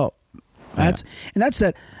fun. That's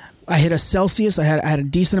that. I hit a Celsius. I had a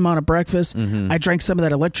decent amount of breakfast. I drank some of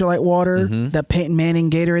that electrolyte water, that Peyton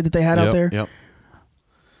Manning Gatorade that they had out there. Yep.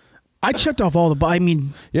 I checked off all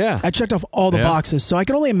the. I checked off all the boxes. So I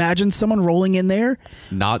can only imagine someone rolling in there,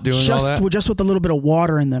 not doing all that, just with a little bit of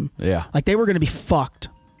water in them. Yeah, like they were going to be fucked.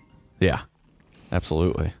 Yeah,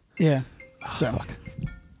 absolutely. Yeah. So, fuck.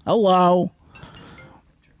 Hello.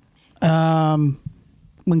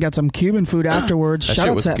 We got some Cuban food afterwards. Shout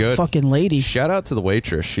out to that fucking lady. Shout out to the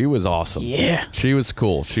waitress. She was awesome. Yeah, she was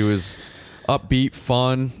cool. She was upbeat,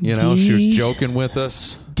 fun. You know, she was joking with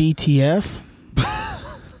us. DTF.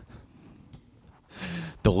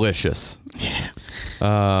 Delicious.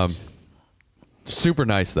 Yeah. Super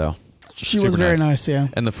nice though. She was very nice, yeah.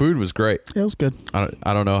 And the food was great. It was good.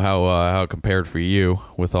 I don't know how it compared for you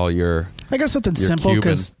with all your. I got something simple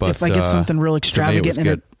because if I get something real extravagant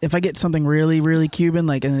and if I get something really, really Cuban,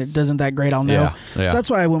 like, and it doesn't that great, I'll know. Yeah. So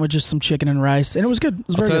that's why I went with just some chicken and rice, and it was good. It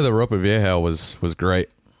was I'll very tell good. you, the Ropa Vieja was great.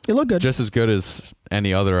 It looked good. Just as good as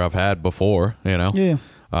any other I've had before. You know. Yeah.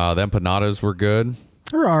 The empanadas were good.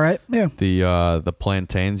 They're all right. Yeah. The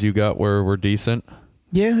plantains you got were decent.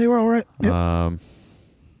 Yeah, they were all right. Yep.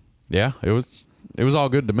 Yeah, it was all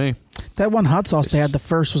good to me. That one hot sauce they had the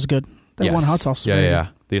first was good. That one hot sauce was yeah, really yeah.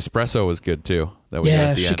 good. The espresso was good too. That we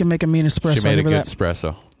had at the she end. can make a mean espresso. She made a good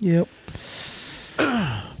espresso. Yep.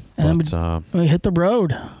 And then we hit the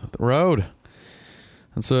road.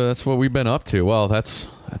 And so that's what we've been up to. Well, that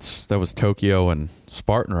was Tokyo and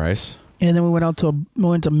Spartan Rice. And then we went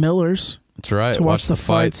to Miller's. That's right. To watch the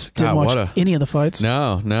fights. Didn't watch any of the fights.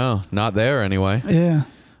 No, not there anyway. Yeah.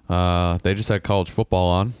 They just had college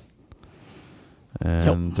football on.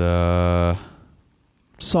 And saw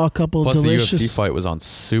a couple of delicious. Plus, the UFC fight was on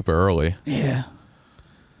super early. Yeah.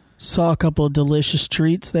 Saw a couple of delicious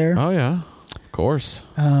treats there. Oh yeah, of course.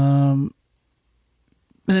 And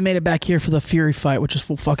they made it back here for the Fury fight, which is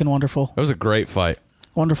fucking wonderful. It was a great fight.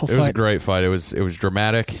 Wonderful fight. It was a great fight. It was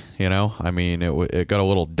dramatic. You know, I mean, it got a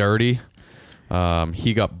little dirty.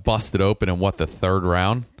 He got busted open in the third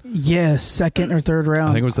round? Yeah, second or third round.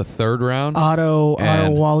 I think it was the third round. Otto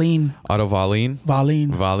Wallin. Otto Wallin.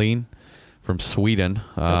 Wallin from Sweden.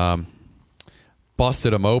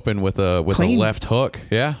 Busted him open with a left hook.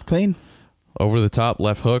 Yeah. Clean. Over the top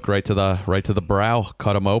left hook right to the brow,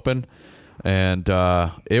 cut him open. And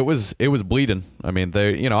it was bleeding. I mean,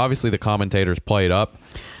 obviously the commentators played up,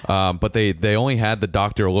 but they only had the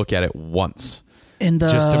doctor look at it once.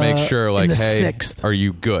 Just to make sure, like, hey, 6th. Are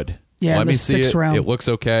you good? Yeah, Let in the me see sixth it. round. It looks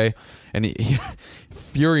okay. And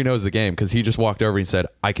Fury knows the game because he just walked over and he said,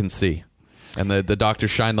 I can see. And the doctor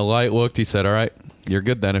shined the light, looked. He said, all right, you're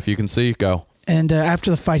good then. If you can see, go. And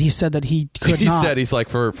after the fight, he said that he could He not. said, he's like,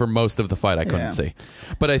 for most of the fight, I couldn't see.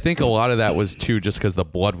 But I think a lot of that was, too, just because the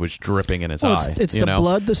blood was dripping in his eye. It's the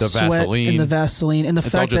blood, the sweat, Vaseline, and the Vaseline. And the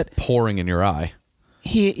it's all fact just that pouring in your eye.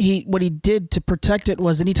 what he did to protect it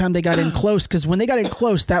was anytime they got in close, because when they got in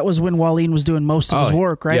close, that was when Wallin was doing most of his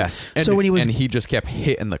work, right? Yes. And, so when he just kept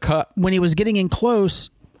hitting the cut. When he was getting in close,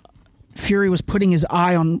 Fury was putting his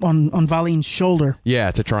eye on Wallin's shoulder.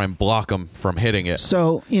 Yeah, to try and block him from hitting it.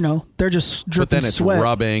 So, they're just dripping But then it's sweat.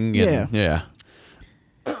 rubbing. And, yeah.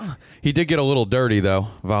 He did get a little dirty, though,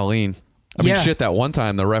 Wallin. I mean, shit, that one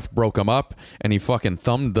time the ref broke him up and he fucking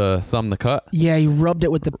thumbed the cut. Yeah, he rubbed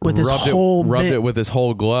it with his whole rubbed mitt. it with his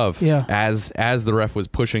whole glove. Yeah. As the ref was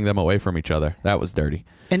pushing them away from each other. That was dirty.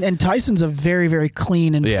 And Tyson's a very, very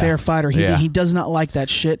clean and fair fighter. He does not like that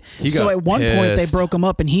shit. So at one point they broke him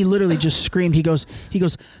up and he literally just screamed. He goes,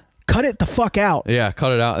 cut it the fuck out. Yeah,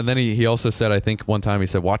 cut it out. And then he also said, I think one time he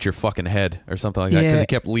said, watch your fucking head or something like that, because he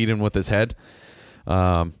kept leading with his head.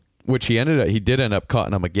 Which he did end up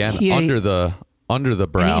cutting him again under the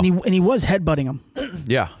brow. And he was headbutting him.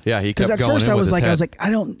 Yeah, he kept going in with his head. Because at first I was like,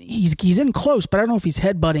 he's in close, but I don't know if he's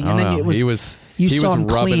headbutting. And then he was him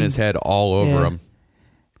rubbing clean. his head all over him.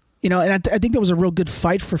 And I think that was a real good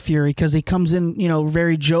fight for Fury because he comes in,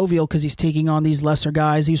 very jovial because he's taking on these lesser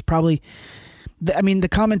guys. He was probably, the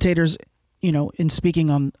commentators, in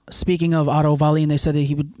speaking of Otto Wallin, they said that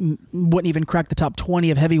he wouldn't even crack the top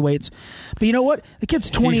 20 of heavyweights. But you know what? The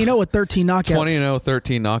kid's 20-0 with 13 knockouts. 20-0,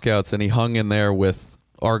 13 knockouts, and he hung in there with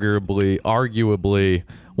arguably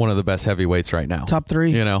one of the best heavyweights right now. Top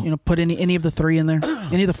three. Put any of the three in there.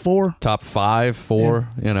 Any of the four. Top 5, 4.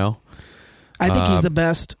 I think he's the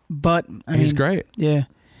best, but he's great. Yeah.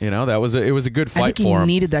 It was a good fight I think for him.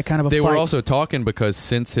 He needed that kind of a They fight. were also talking because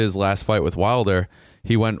since his last fight with Wilder,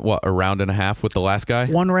 he went, a round and a half with the last guy?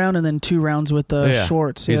 1 round and then 2 rounds with the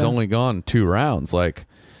Shorts. He's only gone 2 rounds. Go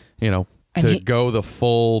the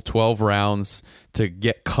full 12 rounds, to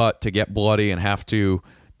get cut, to get bloody, and have to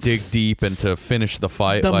dig deep and to finish the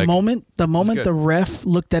fight. The moment the ref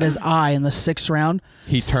looked at his eye in the 6th round,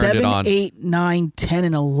 he turned it on. 7, 8, 9, 10,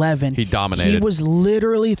 and 11. He dominated. He was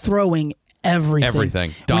literally throwing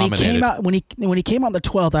everything. Dominated. When he came out in the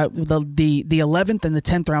 12th, the 11th and the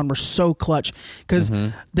 10th round were so clutch because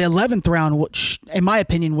the 11th round, which in my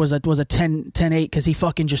opinion was a 10-8 because he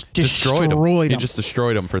fucking just destroyed him. He just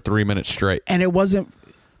destroyed him for 3 minutes straight. And it wasn't.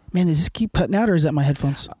 Man, does this keep cutting out, or is that my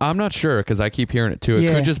headphones? I'm not sure because I keep hearing it too.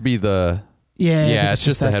 It could just be the. Yeah, it's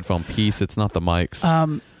just the headphone piece. It's not the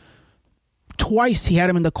mics. Twice he had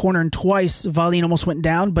him in the corner, and twice Wallin almost went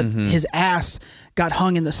down, but his ass got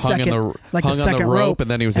hung in the second rope,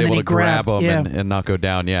 and then he was able to grab him and not go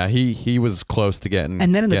down. Yeah, he was close to getting.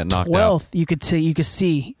 And then in the knocked 12th, out. you could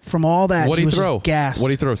see from all that What he did he was throw? just gassed. What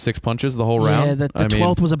did he throw? 6 punches the whole round. Yeah, the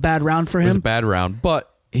 12th was a bad round for him. It was a bad round,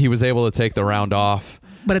 but he was able to take the round off.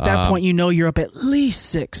 But at that point, you're up at least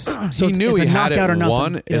 6. So he knew it's he a had knockout it or nothing.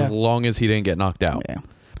 won as long as he didn't get knocked out. Yeah.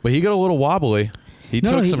 But he got a little wobbly. He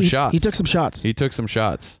took some shots. He took some shots. He took some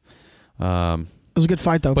shots. It was a good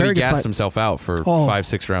fight, though. But Very he good gassed fight. himself out for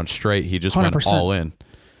 5-6 rounds straight. He just 100%. went all in.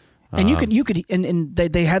 And you could, and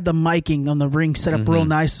they had the miking on the ring set up real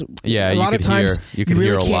nice. Yeah, a lot of times you can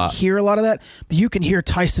really hear a can't lot. hear a lot of that, but you can hear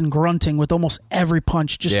Tyson grunting with almost every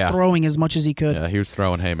punch, just throwing as much as he could. Yeah, he was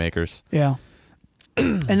throwing haymakers. Yeah.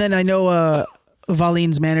 And then I know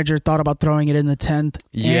Wallin's manager thought about throwing it in the 10th and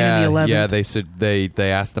in the 11th. Yeah, they said they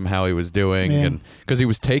asked him how he was doing, and because he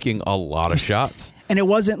was taking a lot of shots. And it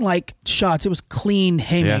wasn't like shots; it was clean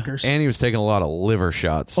haymakers. And he was taking a lot of liver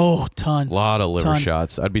shots. Oh, ton. A lot of liver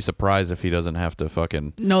shots. I'd be surprised if he doesn't have to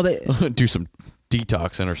fucking do some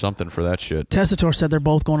detoxing or something for that shit. Tessitore said they're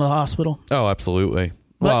both going to the hospital. Oh, absolutely.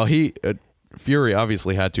 Well, Fury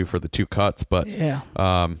obviously had to for the 2 cuts, but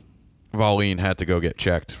Wallin had to go get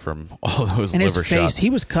checked from all those and liver his face, shots. He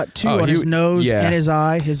was cut too on his nose and his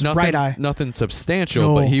eye, his right eye. Nothing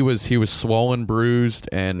substantial, but he was swollen, bruised,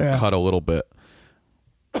 and cut a little bit.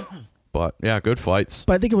 But yeah, good fights.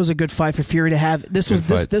 But I think it was a good fight for Fury to have. This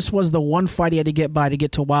was the one fight he had to get by to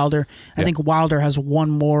get to Wilder. I think Wilder has one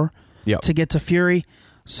more to get to Fury.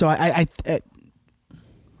 So I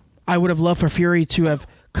would have loved for Fury to have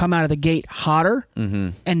come out of the gate hotter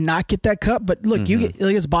and not get that cut. But look,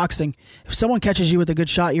 it's boxing. If someone catches you with a good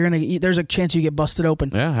shot, there's a chance you get busted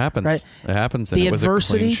open. Yeah, it happens. Right? It happens. And the it was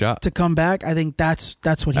adversity a clean shot. to come back, I think that's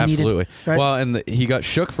what he Absolutely. needed. Right? Well, and he got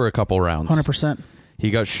shook for a couple rounds. 100%.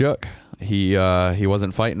 He got shook. He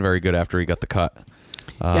wasn't fighting very good after he got the cut.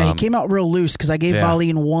 Yeah, he came out real loose because I gave Ali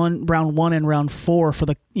in round 1 and round 4 for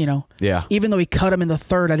the, Yeah. Even though he cut him in the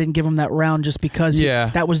third, I didn't give him that round just because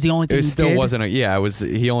that was the only thing he still did. wasn't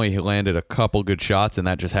he only landed a couple good shots, and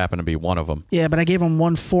that just happened to be one of them. Yeah, but I gave him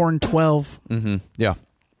 1, 4, and 12. Mm-hmm. Yeah.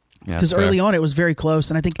 Because early on it was very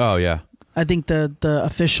close, and I think I think the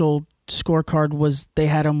official scorecard was they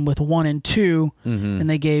had him with 1 and 2, and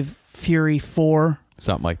they gave Fury 4.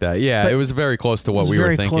 Something like that. Yeah, But it was very close to what we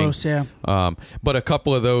were thinking. Very close, yeah. But a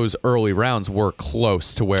couple of those early rounds were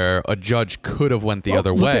close to where a judge could have went the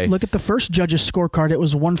other way. Look at the first judge's scorecard. It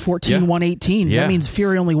was 114, 118. Yeah. That means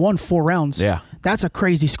Fury only won 4 rounds. Yeah. That's a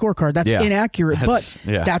crazy scorecard. That's inaccurate, but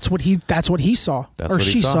that's what he saw. That's or what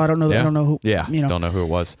she he saw. saw. I don't know. I don't know who. Yeah, don't know who it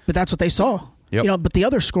was. But that's what they saw. Yep. But the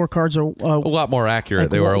other scorecards are a lot more accurate. like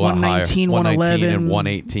they were a lot higher. 119, 111, and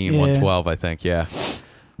 118, 112, I think. Yeah.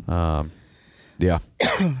 Yeah.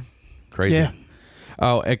 Crazy. Yeah.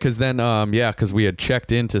 Oh, because then, because we had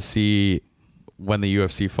checked in to see when the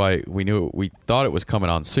UFC fight. We thought it was coming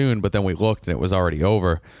on soon, but then we looked and it was already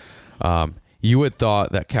over. You had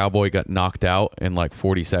thought that Cowboy got knocked out in like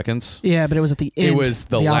 40 seconds. Yeah, but it was at the end. It was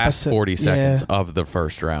the last opposite. 40 seconds of the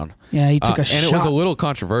first round. Yeah, he took a shot. And it was a little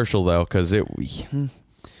controversial, though, because a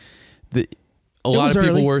lot of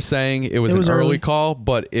people were saying it was an early call,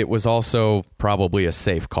 but it was also probably a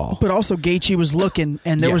safe call. But also Gaethje was looking,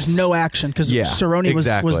 and there was no action because Cerrone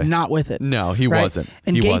was not with it. No, he wasn't.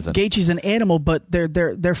 And he wasn't. Gaethje's an animal, but they're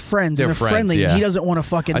friends. They're and they're friends, friendly. yeah. And he doesn't want to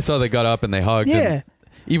fucking. I saw they got up and they hugged. Yeah. And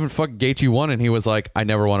even fucking Gaethje won, and he was like, "I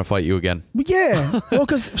never want to fight you again." Yeah. Well,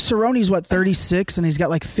 because Cerrone's 36, and he's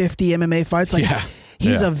got like 50 MMA fights. Like,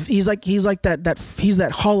 he's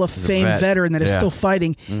that Hall of Fame veteran that is still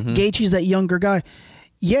fighting. Mm-hmm. Gaethje's that younger guy.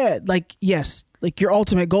 Yeah, yes, your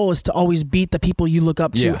ultimate goal is to always beat the people you look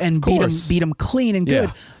up to and beat them clean and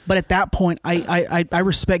good. But at that point, I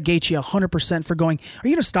respect Gaethje 100% for going, are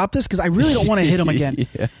you going to stop this? Because I really don't want to hit him again.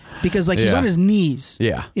 Because he's on his knees.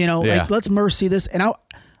 Yeah. Let's mercy this. And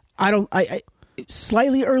I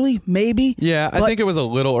slightly early, maybe. Yeah, I think it was a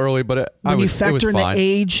little early, but when you it was factor in fine. the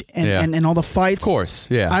age and all the fights, of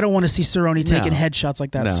course, yeah. I don't want to see Cerrone taking headshots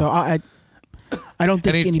like that. No. So I don't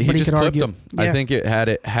think anybody he just could clipped argue. him. Yeah. I think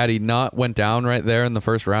had he not went down right there in the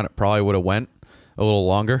first round, it probably would have went a little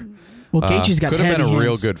longer. Well, Gaethje's got could have been a real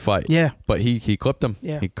hands. good fight. Yeah, but he clipped him.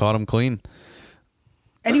 Yeah, he caught him clean,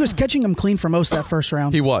 and he was catching him clean for most of that first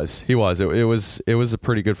round. He was. It was a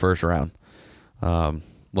pretty good first round. A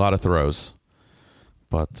lot of throws,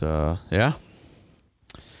 but yeah.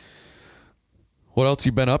 What else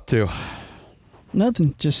you been up to?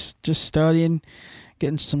 Nothing. Just studying.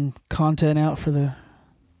 Getting some content out for the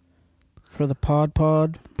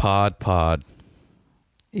pod.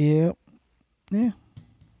 Yep. Yeah.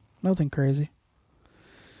 Nothing crazy.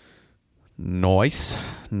 Nice.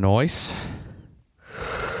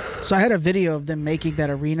 So I had a video of them making that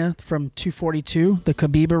arena from 242, the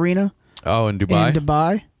Khabib arena. Oh, in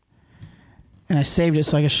Dubai. And I saved it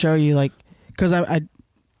so I could show you, because I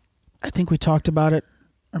think we talked about it.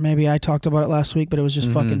 Or maybe I talked about it last week, but it was just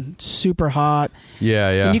fucking super hot.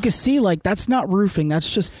 Yeah. And you can see, that's not roofing.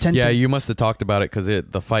 That's just tenting. Yeah, you must have talked about it because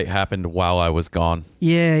the fight happened while I was gone.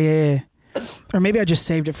 Yeah. Or maybe I just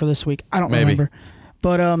saved it for this week. I don't remember.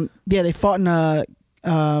 But, they fought in Abu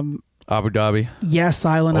Dhabi. Yes,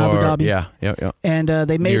 Island, Abu Dhabi. Yeah. And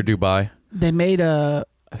they made... Near Dubai. They made I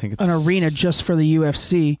think it's an arena just for the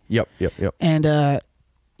UFC. Yep. And...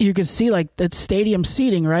 you can see that stadium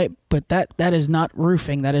seating, right? But that is not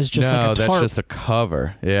roofing. That is just a tarp. No, that's just a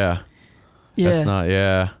cover. Yeah. Yeah. That's not,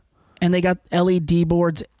 And they got LED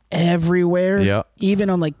boards everywhere. Yeah. Even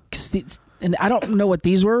on and I don't know what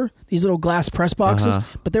these were, these little glass press boxes,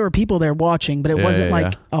 but there were people there watching, but it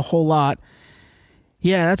wasn't a whole lot.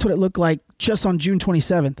 Yeah, that's what it looked like just on June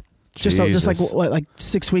 27th. Just like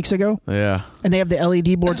 6 weeks ago. Yeah. And they have the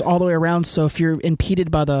LED boards all the way around, so if you're impeded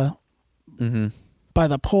by the by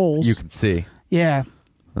the poles, you can see. Yeah.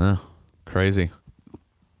 Oh, crazy.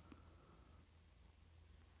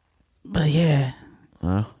 But yeah.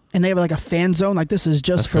 And they have a fan zone. This is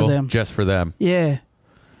just for them. Just for them. Yeah.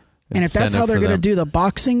 And if that's how they're going to do the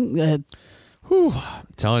boxing, I'm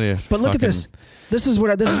telling you. But look at this. This is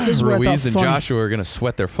what I thought Ruiz and funny. Joshua are going to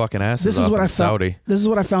sweat their fucking asses This is off what in I Saudi. This is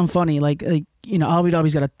what I found funny. Abu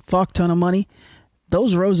Dhabi's got a fuck ton of money.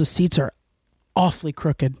 Those rows of seats are awfully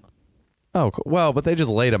crooked. Oh, well, but they just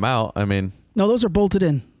laid them out. I mean, no, those are bolted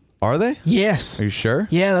in. Are they? Yes. Are you sure?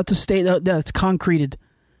 Yeah, that's a state. That's concreted.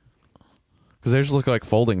 Because they just look like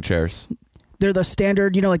folding chairs. They're the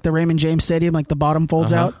standard, like the Raymond James Stadium, the bottom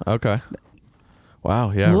folds out. Okay.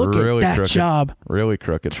 Wow. Yeah. Look really at that crooked. job. Really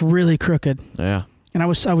crooked. It's really crooked. Yeah. And I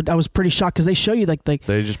was pretty shocked because they show you like they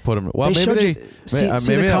just put them. Well, they showed maybe you- see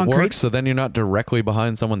maybe the that concrete? works. So then you're not directly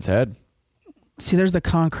behind someone's head. see there's the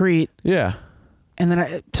concrete, Yeah. and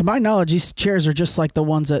then to my knowledge, these chairs are just like the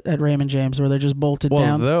ones at Raymond James where they're just bolted Well,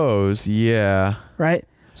 down, those, yeah. right?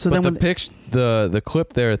 So But then the the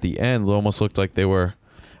clip there at the end almost looked like they were.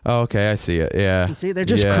 Oh, okay, I see it. Yeah. you see they're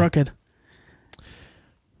just Yeah. crooked.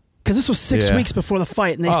 Because this was 6 Yeah. weeks before the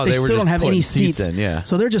fight, and they They were still just don't have any putting seats seats. in, yeah.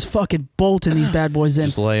 So they're just fucking bolting these bad boys in.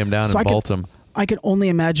 Just lay them down So and bolt them. I can only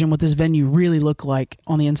imagine what this venue really looked like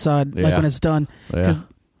on the inside, like Yeah. when it's done. Yeah.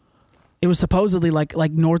 It was supposedly like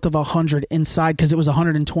north of 100 inside because it was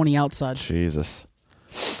 120 outside. Jesus.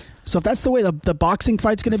 So if that's the way the boxing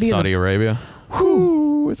fight's going to be, Saudi Arabia.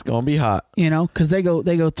 Whew, it's gonna be hot. because they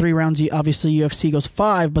go 3 rounds. Obviously, UFC goes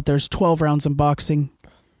 5, but there's 12 rounds in boxing.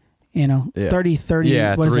 Yeah. 30.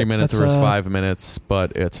 Yeah, what is 3 it? minutes That's, versus 5 minutes,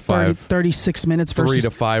 but it's 36 minutes 3 versus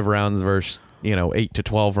to 5 rounds versus 8 to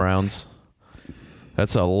 12 rounds.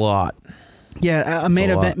 That's a lot. Yeah, a main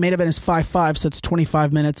event is 5-5, so it's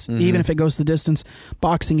 25 minutes. Mm-hmm. Even if it goes the distance.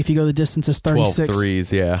 Boxing, if you go the distance, is 36. 12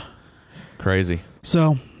 threes, yeah. Crazy.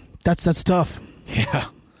 So that's tough. Yeah.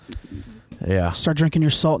 Yeah. Start drinking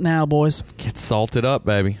your salt now, boys. Get salted up,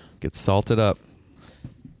 baby. Get salted up.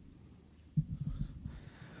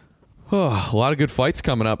 Oh, a lot of good fights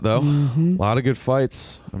coming up, though. Mm-hmm. A lot of good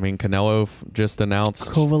fights. I mean, Canelo just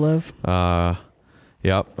announced. Kovalev.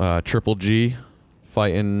 Yep. Triple G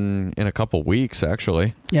fighting in a couple weeks,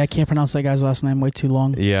 actually. Yeah, I can't pronounce that guy's last name. Way too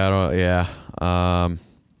long. Yeah.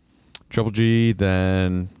 Triple G,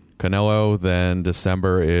 then Canelo, then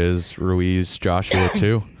December is Ruiz Joshua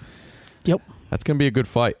 2. Yep. That's going to be a good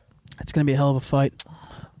fight. It's going to be a hell of a fight.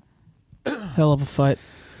 Hell of a fight.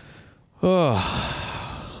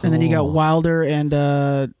 And then you got Wilder and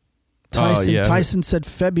Tyson. yeah. Tyson said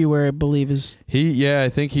February, I believe, is. I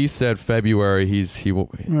think he said February. He's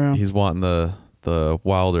wanting the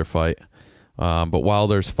Wilder fight. But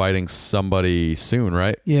Wilder's fighting somebody soon,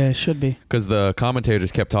 right? Yeah, it should be. Because the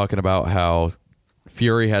commentators kept talking about how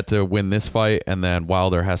Fury had to win this fight, and then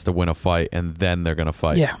Wilder has to win a fight, and then they're going to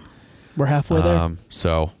fight. Yeah. We're halfway there.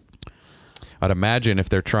 So I'd imagine if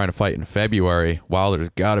they're trying to fight in February, Wilder's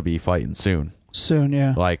got to be fighting soon. Soon,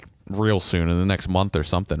 yeah. Like real soon, in the next month or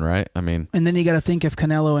something, right? I mean, And then you got to think if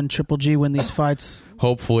Canelo and Triple G win these fights,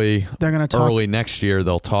 hopefully they're going to talk. early next year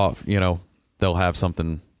they'll talk. They'll have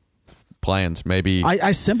something planned. Maybe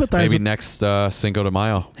I sympathize maybe with, next Cinco de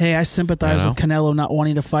Mayo. Hey, I sympathize with Canelo not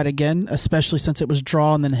wanting to fight again, especially since it was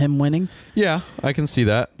draw and then him winning. Yeah, I can see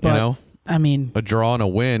that. But, I mean, a draw and a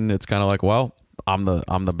win, it's kind of like, well, I'm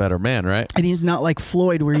the better man, right? and he's not like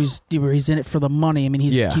Floyd where he's in it for the money. I mean,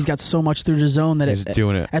 he's got so much through his own that He's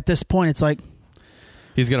doing it. At this point, it's like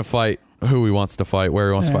He's gonna fight who he wants to fight, where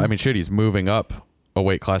he wants to fight. I mean, shit, he's moving up a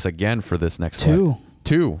weight class again for this next fight.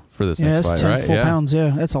 Two for this next that's fight, 10 right? full pounds. Yeah,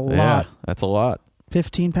 that's a lot. Yeah, that's a lot.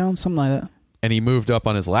 15 pounds, something like that. And he moved up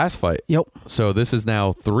on his last fight. Yep. So this is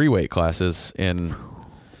now 3 weight classes in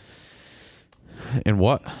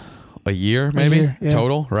what? A year, maybe? year, yeah.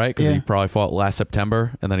 Total, right? Because Yeah. he probably fought last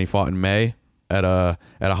September, and then he fought in May at a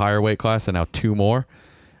higher weight class, and now 2 more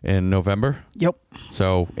in November. Yep.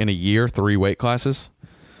 So in a year, 3 weight classes.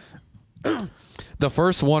 The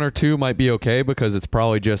first 1 or 2 might be okay because it's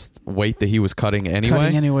probably just weight that he was cutting anyway.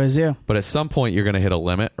 Cutting anyways, yeah. But at some point, you're going to hit a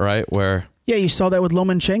limit, right? Where Yeah, you saw that with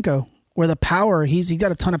Lomachenko, where the power, he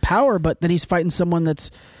got a ton of power, but then he's fighting someone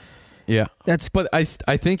that's. But I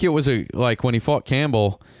think it was like when he fought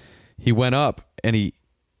Campbell, he went up and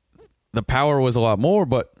the power was a lot more,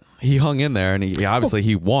 but he hung in there and he obviously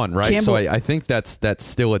he won, right? Campbell, so I think that's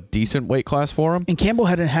still a decent weight class for him. And Campbell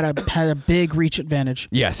had a big reach advantage.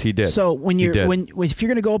 Yes, he did. So if you're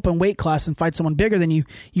going to go up in weight class and fight someone bigger than you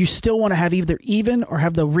still want to have either even or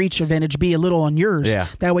have the reach advantage be a little on yours. Yeah.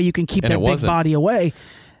 That way you can keep And that it big wasn't. body away.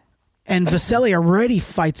 And Vasily already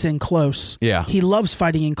fights in close. Yeah. He loves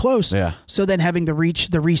fighting in close. Yeah. So then having the reach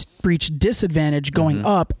disadvantage going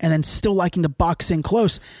up and then still liking to box in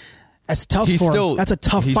close, that's tough for him. That's a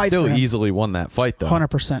tough fight for him. He still easily won that fight, though.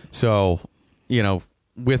 100%. So,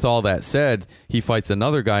 with all that said, he fights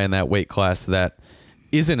another guy in that weight class that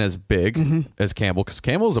isn't as big as Campbell, because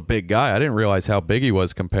Campbell's a big guy. I didn't realize how big he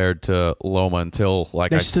was compared to Loma until I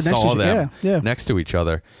saw them next to each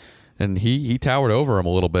other. And he towered over him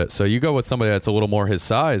a little bit. So you go with somebody that's a little more his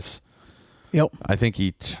size. Yep. I think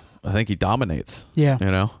he dominates. Yeah.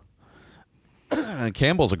 And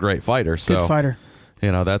Campbell's a great fider. So Good fighter.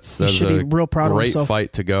 That's should a be real proud of great himself.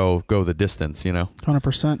 fight to go the distance.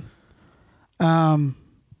 100%.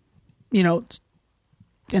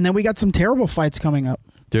 And then we got some terrible fights coming up.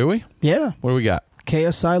 Do we? Yeah. What do we got?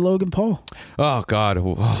 KSI Logan Paul. Oh God.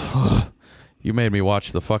 You made me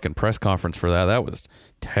watch the fucking press conference for that. That was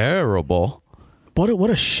terrible. What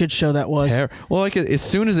a shit show that was. Well, like as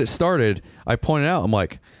soon as it started, I pointed out, I'm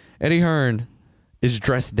like, Eddie Hearn is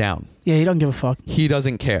dressed down. Yeah, he doesn't give a fuck. He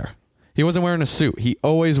doesn't care. He wasn't wearing a suit. He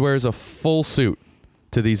always wears a full suit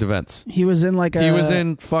to these events. He was in like a... He was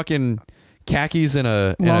in fucking khakis and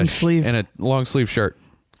a long sleeve shirt.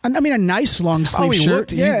 I mean, a nice long sleeve shirt.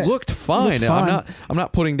 He looked fine. I'm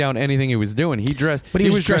not putting down anything he was doing. He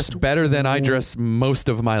was dressed better than I dressed most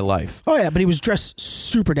of my life. Oh yeah, but he was dressed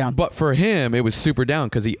super down. But for him, it was super down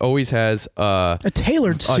because he always has a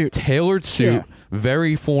tailored suit. Yeah.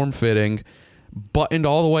 Very form fitting, buttoned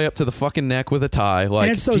all the way up to the fucking neck with a tie. Like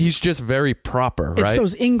he's just very proper, right? It's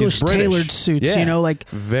those English tailored suits, you know, like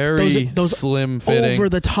very those slim fitting, over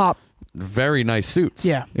the top. Very nice suits.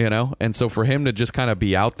 Yeah. You know? And so for him to just kind of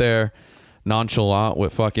be out there nonchalant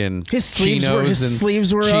with fucking his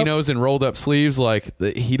sleeves were chinos and rolled up sleeves, like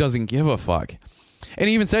he doesn't give a fuck. And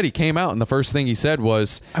he even said he came out and the first thing he said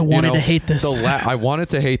was, I wanted to hate this. I wanted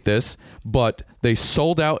to hate this, but they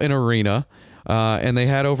sold out an arena and they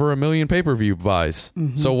had over 1 million pay-per-view buys.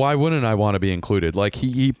 Mm-hmm. So why wouldn't I want to be included? Like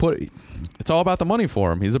he put... It's all about the money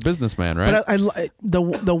for him. He's a businessman, right? But the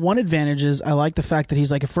one advantage is I like the fact that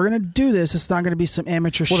he's like, if we're going to do this, it's not going to be some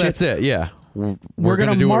amateur shit. Well, that's it. Yeah. We're going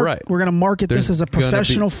to do it right. We're going to market this as a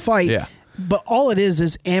professional fight. Yeah. But all it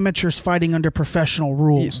is amateurs fighting under professional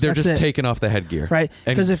rules. They're That's just it. taking off the headgear. Right.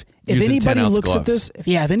 Because if anybody looks at this,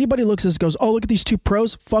 if anybody looks at this and goes, oh, look at these two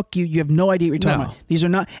pros, fuck you. You have no idea what you're talking about. These are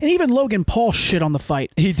not. And even Logan Paul shit on the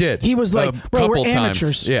fight. He did. He was like, bro, we're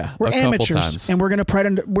amateurs. Yeah. We're amateurs. And we're going to fight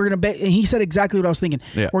under, and he said exactly what I was thinking.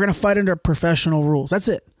 Yeah. We're going to fight under professional rules. That's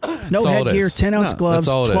it. No headgear, 10-ounce gloves,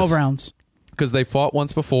 12 rounds. Because they fought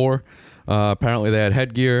once before. Apparently they had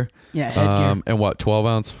headgear. Yeah, headgear. And what, 12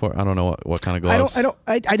 ounce for, I don't know what kind of gloves. I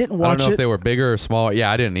didn't watch it. I don't know if they were bigger or smaller. Yeah,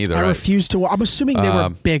 I didn't either. I refused to. I'm assuming they were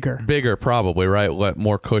bigger. Bigger, probably, right?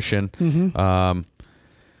 More cushion. Mm-hmm.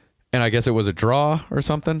 And I guess it was a draw or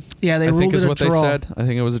something. Yeah, they ruled it a draw. They said. I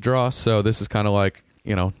think it was a draw. So this is kind of like,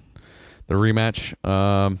 the rematch.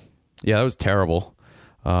 Yeah, that was terrible.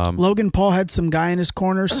 Logan Paul had some guy in his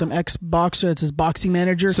corner, some ex-boxer. That's his boxing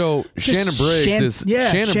manager. So Shannon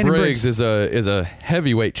Briggs is a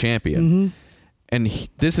heavyweight champion, mm-hmm. and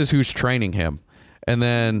this is who's training him. And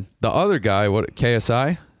then the other guy,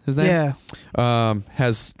 KSI, his name,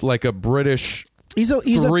 has like a British. He's a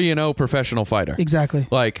 3-0 professional fighter. Exactly.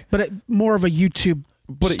 But more of a YouTube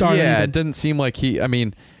star. Yeah, it didn't seem like he. I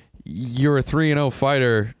mean, you're a 3-0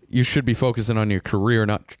 fighter. You should be focusing on your career,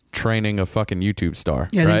 not training a fucking YouTube star.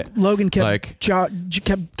 Yeah, right? Logan kept fucking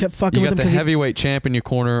with him. You got the heavyweight champ in your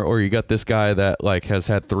corner, or you got this guy that has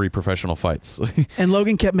had 3 professional fights. And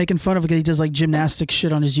Logan kept making fun of it because he does gymnastics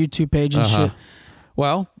shit on his YouTube page and shit.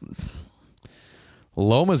 Well,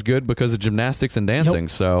 Loma's good because of gymnastics and dancing,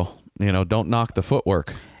 so don't knock the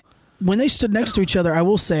footwork. When they stood next to each other, I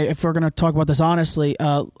will say, if we're going to talk about this honestly,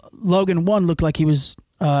 Logan 1 looked like he was.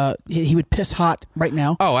 He would piss hot right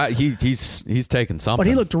now. Oh, he's taking something. But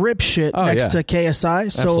he looked rip shit next to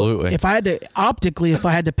KSI. So absolutely. If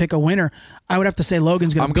I had to pick a winner, I would have to say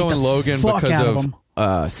Logan's going to beat the Logan fuck because out of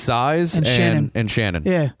him. Size and Shannon.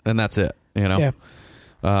 Yeah. And that's it. Yeah.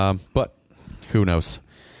 But who knows?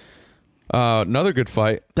 Another good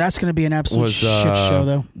fight. That's going to be an absolute shit show,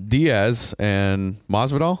 though. Diaz and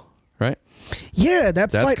Masvidal, right? Yeah,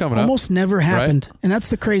 that's fight almost never happened, right? And that's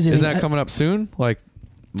the crazy thing. Is that coming up soon? Like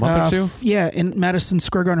month or two? Yeah, in Madison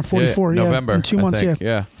Square Garden 44. Yeah, November. In 2 months,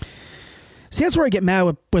 yeah. See, that's where I get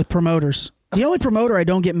mad with promoters. The only promoter I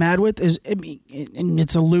don't get mad with is, and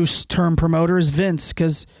it's a loose term promoter, is Vince,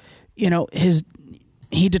 because,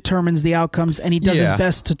 he determines the outcomes and he does his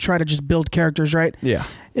best to try to just build characters, right? Yeah.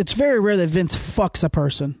 It's very rare that Vince fucks a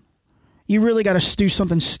person. You really got to do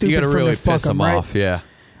something stupid for him really to piss him right? off, yeah.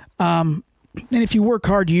 And if you work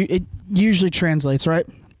hard, it usually translates, right?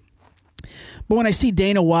 But when I see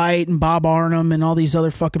Dana White and Bob Arnum and all these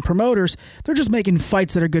other fucking promoters, they're just making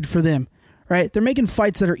fights that are good for them, right? They're making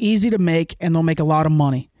fights that are easy to make and they'll make a lot of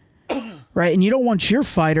money, right? And you don't want your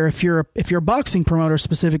fighter, if you're a boxing promoter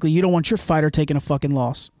specifically, you don't want your fighter taking a fucking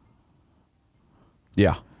loss.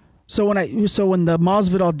 Yeah. So when the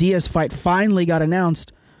Masvidal Diaz fight finally got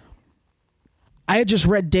announced, I had just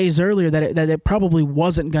read days earlier that it probably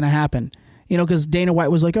wasn't going to happen. Because Dana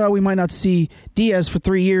White was like, oh, we might not see Diaz for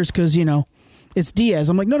 3 years because, it's Diaz.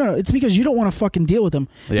 I'm like, no. It's because you don't want to fucking deal with him.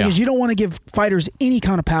 Yeah. Because you don't want to give fighters any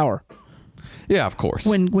kind of power. Yeah, of course.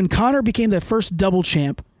 When Conor became the first double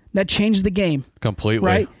champ, that changed the game completely.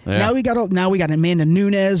 Right? Yeah. Now we got Amanda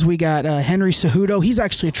Nunes. We got Henry Cejudo. He's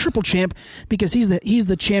actually a triple champ because he's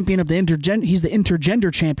the champion of the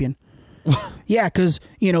intergender champion. Yeah, because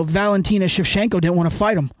Valentina Shevchenko didn't want to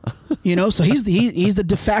fight him. So he's the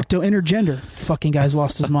de facto intergender. Fucking guy's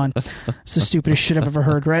lost his mind. It's the stupidest shit I've ever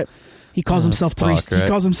heard. Right? He calls himself three. Right? He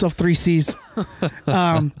calls himself 3Cs.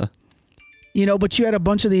 But you had a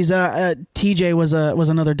bunch of these. TJ was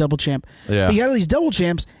another double champ. Yeah. But you had all these double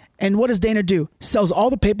champs. And what does Dana do? Sells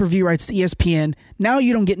all the pay-per-view rights to ESPN. Now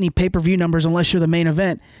you don't get any pay-per-view numbers unless you're the main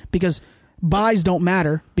event because buys don't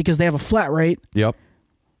matter because they have a flat rate. Yep.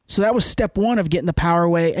 So that was step one of getting the power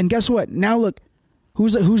away. And guess what? Now look,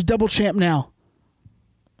 who's double champ now?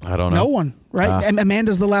 I don't know. No one, right?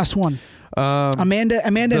 Amanda's the last one. Amanda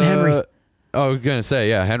and Henry. I was gonna say,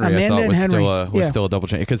 yeah, Henry. Amanda I thought and was Henry. still a double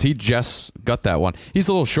champ because he just got that one. He's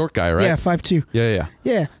a little short guy, right? Yeah, 5'2".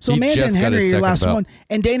 Yeah. So He Amanda just and got Henry his are your second last belt. one,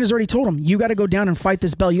 and Dana's already told him you got to go down and fight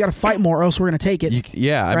this belt. You got to fight more, or else we're gonna take it.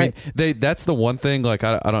 I Right? mean, that's the one thing. Like,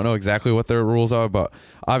 I don't know exactly what their rules are, but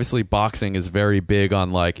obviously, boxing is very big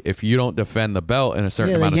on like if you don't defend the belt in a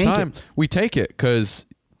certain Yeah, they amount of yank time, we take it because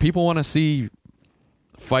people want to see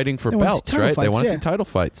fighting for They wanna see belts, title right? They fights, want to yeah. see title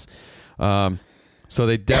fights. So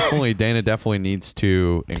Dana definitely needs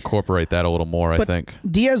to incorporate that a little more, I But think.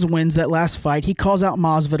 Diaz wins that last fight. He calls out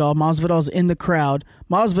Masvidal. Masvidal's in the crowd.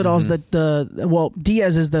 Masvidal's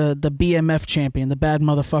Diaz is the BMF champion, the bad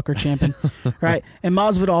motherfucker champion, right? And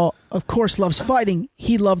Masvidal, of course, loves fighting.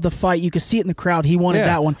 He loved the fight. You could see it in the crowd. He wanted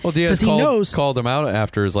that one. Well, Diaz he called him out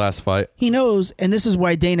after his last fight. He knows, and this is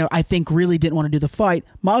why Dana, I think, really didn't want to do the fight.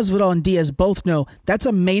 Masvidal and Diaz both know that's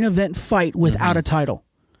a main event fight without a title.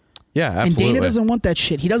 Yeah, absolutely. And Dana doesn't want that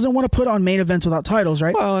shit. He doesn't want to put on main events without titles,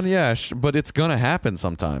 right? Well, and yeah, but it's going to happen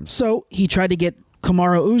sometimes. So he tried to get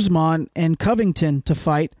Kamaru Usman and Covington to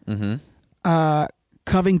fight.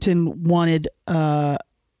 Covington wanted,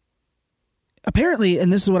 apparently,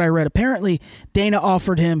 and this is what I read, apparently Dana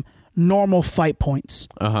offered him normal fight points,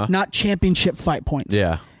 not championship fight points.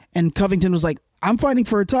 Yeah. And Covington was like, I'm fighting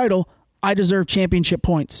for a title. I deserve championship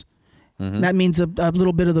points. That means a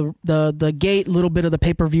little bit of the gate, a little bit of the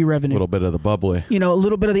pay-per-view revenue. A little bit of the bubbly. A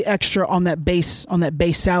little bit of the extra on that base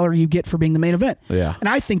salary you get for being the main event. Yeah. And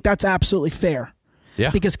I think that's absolutely fair.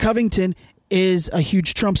 Yeah. Because Covington is a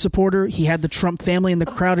huge Trump supporter. He had the Trump family in the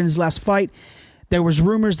crowd in his last fight. There was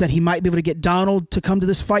rumors that he might be able to get Donald to come to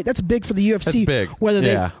this fight. That's big for the UFC. That's big.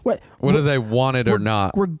 Whether they want it or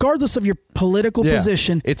not. Regardless of your political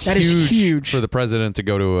position, it's that is huge for the president to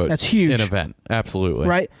go to That's huge. an event. Absolutely.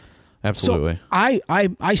 Right? Absolutely. So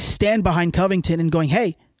I stand behind Covington and going,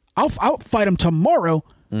 hey, I'll fight him tomorrow.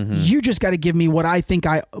 You just got to give me what I think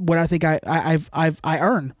I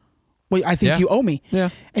earn. What I think you owe me. Yeah.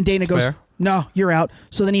 And Dana It's goes, fair. no, you're out.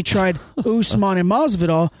 So then he tried Usman and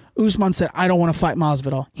Masvidal. Usman said, I don't want to fight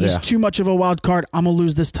Masvidal. He's too much of a wild card. I'm gonna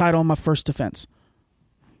lose this title on my first defense.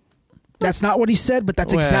 That's not what he said, but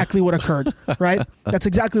that's exactly what occurred, right? That's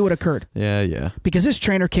exactly what occurred. Yeah. Because his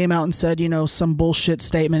trainer came out and said, some bullshit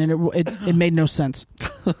statement, and it made no sense,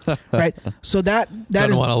 right? So that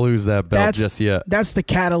Don't is want to lose that belt just yet. That's the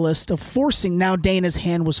catalyst of forcing. Now Dana's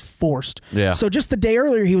hand was forced. Yeah. So just the day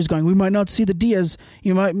earlier, he was going, we might not see the Diaz.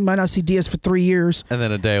 You might not see Diaz for 3 years. And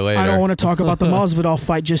then a day later. I don't want to talk about the Masvidal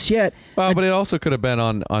fight just yet. Well, but it also could have been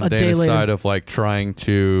on day Dana's later. side of like trying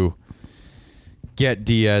to get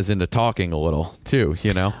Diaz into talking a little too,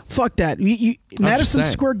 Fuck that. Madison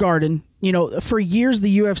saying. Square Garden, for years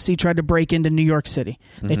the UFC tried to break into New York City.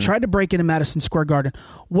 They tried to break into Madison Square Garden.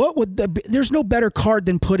 There's no better card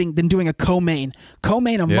than doing a co-main.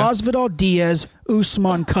 Co-main of Masvidal, Diaz,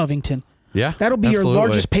 Usman, Covington. Yeah. That'll be absolutely. your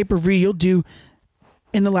largest pay-per-view you'll do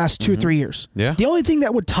in the last 2 or 3 years. Yeah. The only thing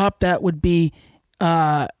that would top that would be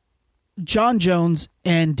John Jones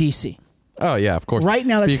and DC. Oh yeah, of course. Right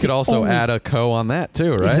now, But that's you could the also only- add a co on that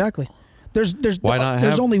too, right? Exactly. There's Why not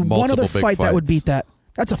there's have only one multiple other big fight that would fights? beat that.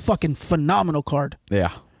 That's a fucking phenomenal card. Yeah,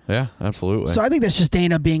 absolutely. So I think that's just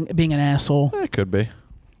Dana being an asshole. It could be.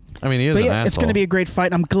 I mean, he is But an yeah, asshole. it's going to be a great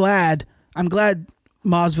fight. I'm glad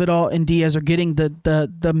Masvidal and Diaz are getting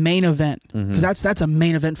the main event because that's a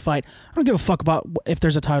main event fight. I don't give a fuck about if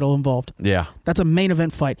there's a title involved. Yeah. That's a main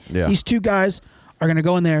event fight. Yeah. These two guys are going to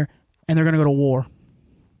go in there and they're going to go to war.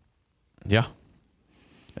 Yeah.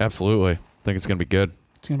 Absolutely. I think it's going to be good.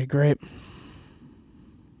 It's going to be great.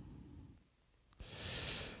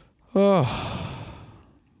 Oh.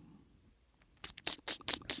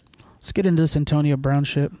 Let's get into this Antonio Brown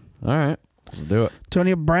shit. All right. Let's do it.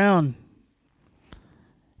 Antonio Brown.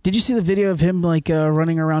 Did you see the video of him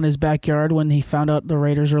running around his backyard when he found out the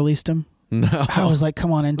Raiders released him? No. I was like,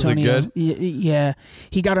 come on, Antonio. Was it good? Yeah.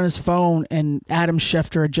 He got on his phone and Adam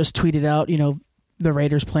Schefter had just tweeted out, the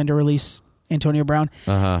Raiders plan to release Antonio Brown.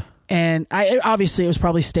 Uh-huh. And obviously it was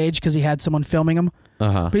probably staged because he had someone filming him.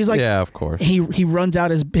 But he's like, yeah, of course. He runs out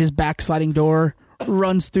his backsliding door,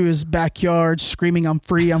 runs through his backyard, screaming, "I'm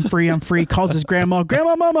free, I'm free, I'm free!" Calls his grandma,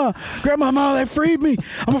 "Grandma, mama, they freed me.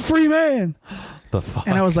 I'm a free man." The fuck?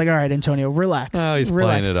 And I was like, "All right, Antonio, relax." Oh, he's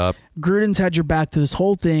relax. playing it up. Gruden's had your back through this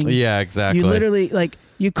whole thing. Yeah, exactly. You literally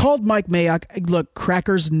you called Mike Mayock. Look,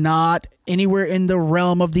 cracker's not anywhere in the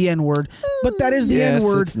realm of the N-word, but that is the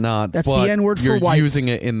N-word. It's not. That's the N-word for whites. You're using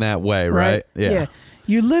it in that way, right? Yeah.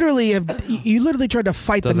 You literally tried to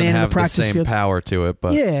fight the man in the practice field. Doesn't have the same power to it,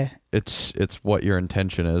 but it's what your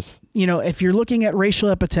intention is. If you're looking at racial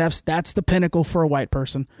epithets, that's the pinnacle for a white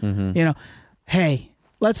person. Hey,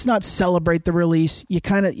 let's not celebrate the release. You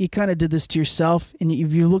kind of did this to yourself, and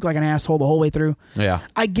you look like an asshole the whole way through. Yeah,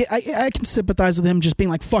 I can sympathize with him just being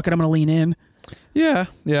like, "Fuck it, I'm going to lean in." Yeah.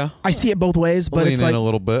 I see it both ways, but lean it's in like a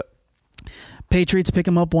little bit. Patriots pick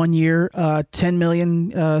him up 1 year, $10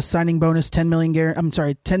 million signing bonus, $10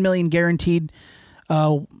 million guaranteed.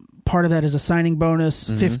 Part of that is a signing bonus,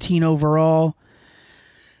 15 overall.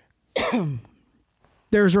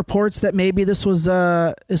 There's reports that maybe this was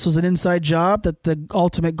an inside job, that the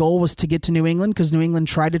ultimate goal was to get to New England because New England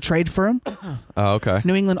tried to trade for him. Oh, okay.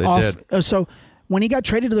 New England so when he got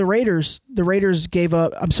traded to the Raiders gave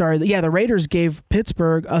the Raiders gave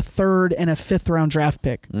Pittsburgh a 3rd and a 5th round draft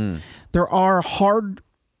pick. There are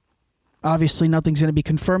obviously nothing's going to be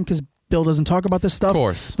confirmed because Bill doesn't talk about this stuff. Of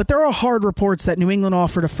course. But there are hard reports that New England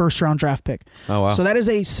offered a 1st round draft pick. Oh, wow. So that is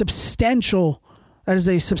a substantial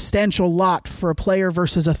lot for a player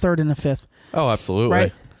versus a 3rd and a 5th. Oh, absolutely.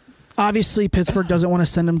 Right? Obviously, Pittsburgh doesn't want to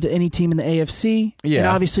send him to any team in the AFC. Yeah. And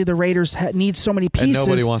obviously, the Raiders need so many pieces. And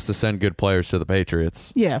nobody wants to send good players to the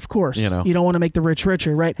Patriots. Yeah, of course. You don't want to make the rich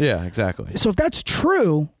richer, right? Yeah, exactly. So if that's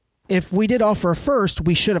true, if we did offer a 1st,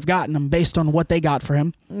 we should have gotten him based on what they got for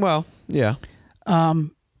him. Well, yeah.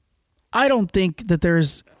 I don't think that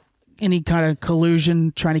there's any kind of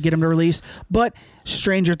collusion trying to get him to release, but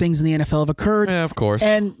stranger things in the NFL have occurred. Yeah, of course.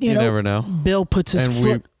 And you never know. Bill puts his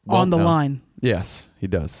foot on the line. Yes, he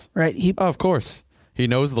does. Right? Of course. He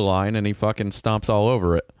knows the line and he fucking stomps all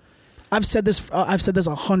over it. I've said this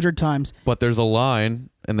 100 times. But there's a line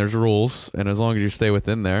and there's rules, and as long as you stay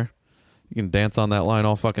within there, you can dance on that line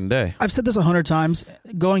all fucking day. I've said this 100 times.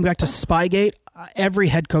 Going back to Spygate, every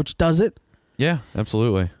head coach does it. Yeah,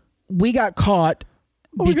 absolutely. We got caught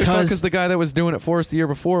because the guy that was doing it for us the year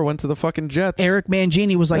before went to the fucking Jets. Eric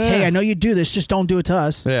Mangini was like, "Hey, I know you do this, just don't do it to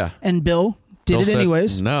us." Yeah. And Bill did it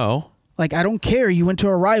anyways. No. Like, I don't care. You went to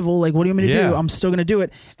a rival. Like, what do you want me to do? I'm still going to do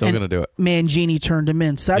it. Still going to do it. Mangini turned him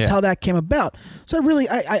in. So that's how that came about. So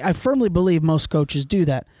I firmly believe most coaches do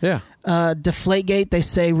that. Yeah. Deflategate, they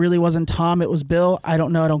say, really wasn't Tom. It was Bill. I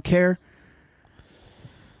don't know. I don't care.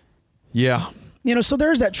 Yeah. So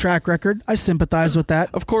there's that track record. I sympathize with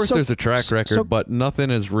that. Of course there's a track record, but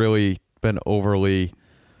nothing has really been overly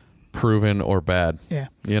proven or bad.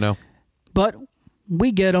 Yeah. But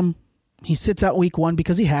we get him. He sits out week 1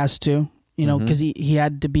 because he has to, because he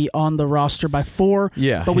had to be on the roster by 4.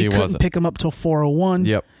 Yeah, but we couldn't pick him up till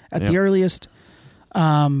 4:01 at the earliest.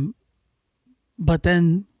 But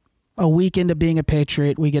then a week into being a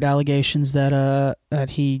Patriot, we get allegations that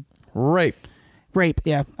he rape.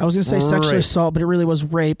 Yeah, I was going to say sexually assault, but it really was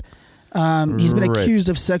rape. He's been accused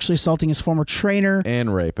of sexually assaulting his former trainer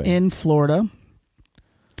and raping in Florida.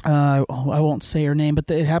 I won't say her name, but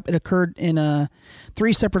it occurred in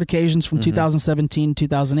 3 separate occasions from 2017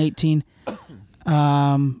 2018.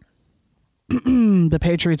 The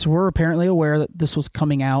Patriots were apparently aware that this was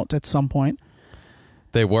coming out at some point.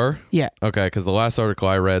 They were? Yeah. Okay, because the last article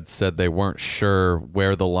I read said they weren't sure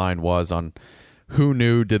where the line was on who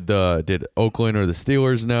knew. Did Oakland or the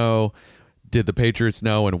Steelers know? Did the Patriots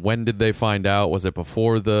know? And when did they find out? Was it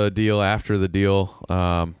before the deal, after the deal?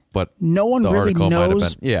 But no one really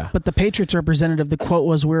knows. Yeah. But the Patriots representative, the quote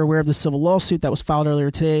was, "We're aware of the civil lawsuit that was filed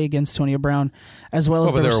earlier today against Antonio Brown, as well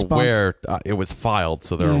as the response." Aware, it was filed,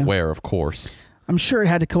 so they're aware, of course. I'm sure it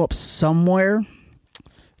had to come up somewhere.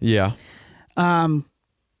 Yeah.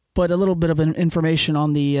 But a little bit of information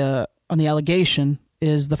on the allegation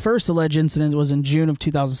is the first alleged incident was in June of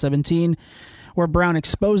 2017, where Brown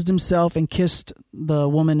exposed himself and kissed the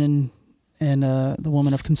woman and the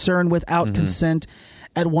woman of concern without consent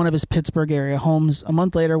at one of his Pittsburgh area homes. A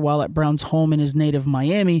month later, while at Brown's home in his native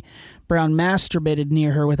Miami, Brown masturbated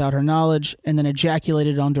near her without her knowledge and then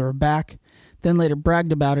ejaculated onto her back, then later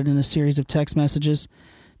bragged about it in a series of text messages.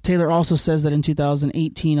 Taylor also says that in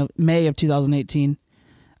May of 2018,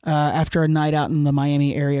 after a night out in the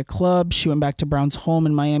Miami area club, she went back to Brown's home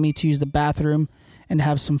in Miami to use the bathroom and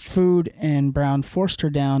have some food, and Brown forced her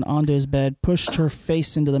down onto his bed, pushed her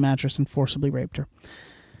face into the mattress, and forcibly raped her.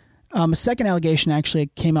 A second allegation actually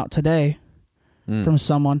came out today from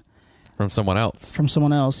someone. From someone else. From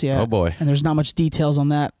someone else, yeah. Oh, boy. And there's not much details on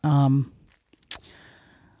that.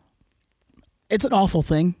 It's an awful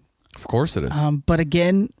thing. Of course it is. But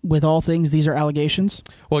again, with all things, these are allegations.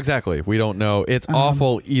 Well, exactly. We don't know. It's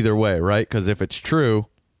awful either way, right? Because if it's true,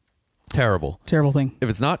 terrible. Terrible thing. If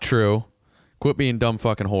it's not true, quit being dumb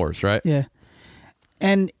fucking whores, right? Yeah.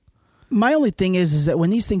 And my only thing is that when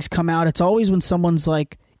these things come out, it's always when someone's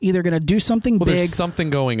like either going to do something Well, big, there's something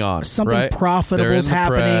going on, something right? profitable They're in is the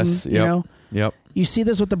happening. press. You know, Yep. you see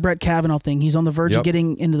this with the Brett Kavanaugh thing. He's on the verge of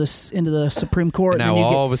getting into the Supreme Court. And now and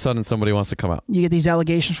all of a sudden somebody wants to come out. you get these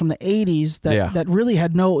allegations from the 80s that really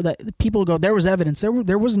had that people go, there was evidence. There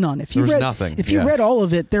was none. If you There was read nothing, If you yes. read all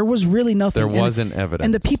of it, there was really nothing. There wasn't evidence.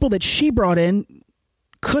 And the people that she brought in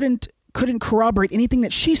couldn't corroborate anything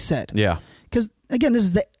that she said. Yeah. Because again, this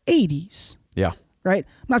is the 80s. Yeah. Right?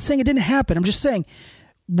 I'm not saying it didn't happen. I'm just saying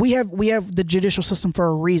we have the judicial system for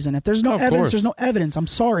a reason. If there's no Of evidence, course. there's no evidence. I'm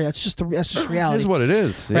sorry. That's just reality. It is what it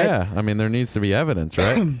is. Right? Yeah. I mean, there needs to be evidence,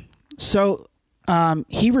 right? So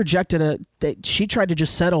he rejected she tried to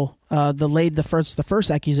just settle the first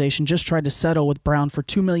accusation, just tried to settle with Brown for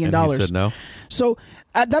 $2 million. And he said no. So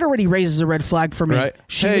that already raises a red flag for me. Right.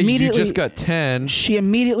 Hey, you just got 10. She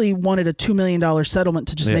immediately wanted a $2 million settlement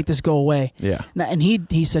to just make this go away. Yeah. And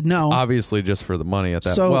he said no. Obviously just for the money at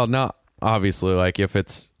that. So- well, not obviously. Like if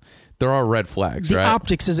there are red flags, The right?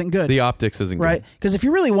 optics isn't good. The optics isn't right? good. Because if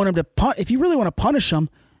you really want to punish him,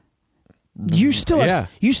 you still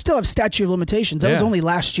have statute of limitations. That was Yeah. only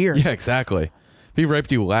last year. Yeah, exactly. If he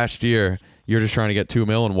raped you last year, you're just trying to get $2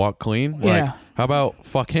 million and walk clean. Like, Yeah. how about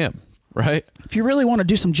fuck him, right? If you really want to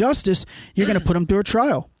do some justice, you're going to put him through a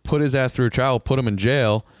trial. Put his ass through a trial, put him in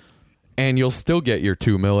jail, and you'll still get your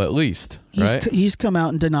 $2 million at least, right? He's come out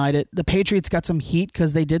and denied it. The Patriots got some heat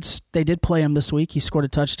because they did play him this week. He scored a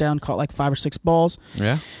touchdown, caught like 5 or 6 balls.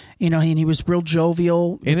 Yeah. And he was real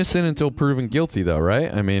jovial. Innocent until proven guilty, though,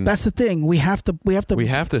 right? I mean, That's the thing. We have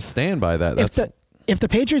to stand by that. If the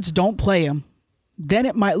Patriots don't play him, then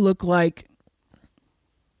it might look like.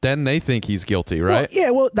 Then they think he's guilty, right?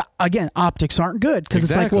 Again, optics aren't good because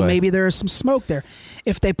it's like, well, maybe there is some smoke there.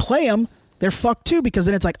 If they play him, they're fucked too because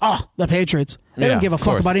then it's like, the Patriots. They don't give a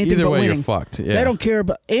fuck about anything Either but way, winning. You're fucked. Yeah. They don't care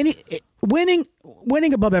about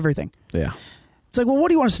winning above everything. Yeah. It's like, well, what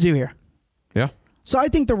do you want us to do here? Yeah. So I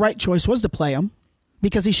think the right choice was to play him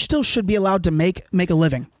because he still should be allowed to make a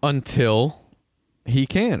living. Until he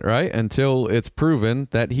can't, right? Until it's proven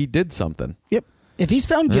that he did something. Yep. If he's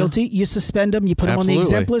found guilty, you suspend him, you put him on the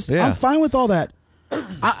exempt list. Yeah. I'm fine with all that.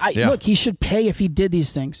 Look, he should pay if he did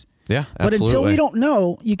these things. Yeah, But absolutely. until we don't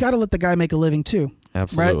know, you got to let the guy make a living too.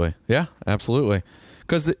 Absolutely. Right? Yeah, absolutely.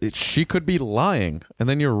 Because she could be lying, and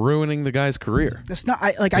then you're ruining the guy's career. That's not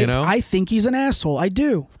I think he's an asshole. I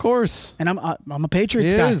do. Of course. And I'm a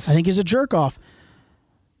Patriots He guy. is. I think he's a jerk off.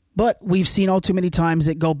 But we've seen all too many times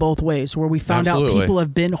it go both ways, where we found out Absolutely. people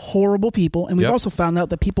have been horrible people, and we've Yep. also found out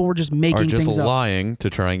that people were just making Are just things up. lying to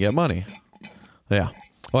try and get money. Yeah.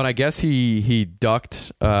 Well, and I guess he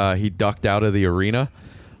ducked out of the arena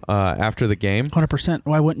after the game. 100%.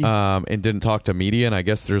 Why wouldn't you? And didn't talk to media. And I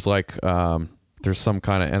guess there's there's some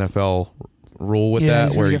kind of NFL rule with Yeah, that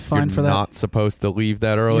he's gonna where get fined you're for that. not supposed to leave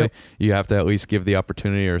that early. Yep. You have to at least give the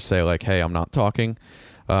opportunity or say like, hey, I'm not talking.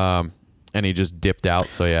 And he just dipped out.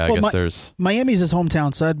 So yeah, I guess there's Miami's his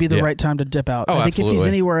hometown, so that'd be the Yeah. right time to dip out. Oh, I think if he's absolutely.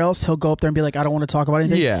 anywhere else, he'll go up there and be like, I don't want to talk about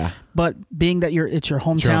anything. Yeah. But being that it's your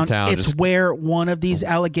hometown, it's just- where one of these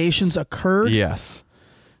allegations occurred. yes.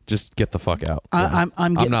 Just get the fuck out. I'm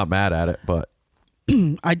not mad at it, but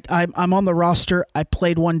I'm on the roster. I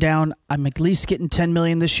played one down. I'm at least getting $10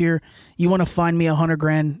 million this year. You want to find me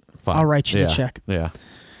 $100,000? fine. I'll write you Yeah. the check. Yeah.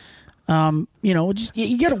 Just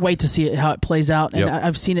you got to wait to see how it plays out. And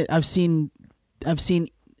Yep. I've seen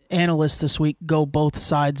analysts this week go both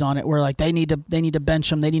sides on it, where like they need to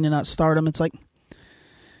bench him, they need to not start him. It's like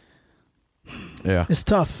Yeah. it's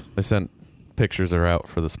tough. They sent pictures are out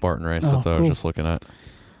for the Spartan race. Oh, That's what I was cool. just looking at.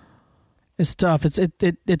 It's tough.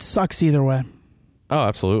 It sucks either way. Oh,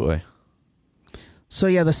 absolutely. So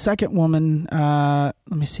yeah, the second woman. Let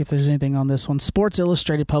me see if there's anything on this one. Sports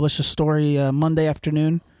Illustrated published a story Monday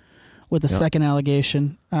afternoon with the second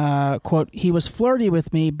allegation. Quote, he was flirty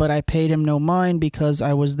with me, but I paid him no mind because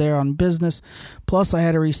I was there on business. Plus, I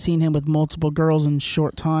had already seen him with multiple girls in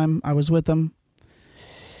short time I was with him.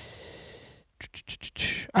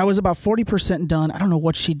 I was about 40% done. I don't know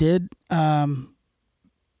what she did.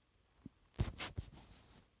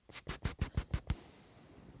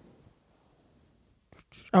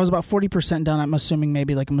 I was about 40% done. I'm assuming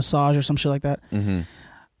maybe like a massage or some shit like that. Mm-hmm.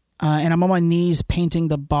 and I'm on my knees painting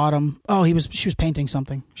the bottom. Oh, she was painting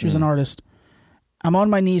something. She was an artist. I'm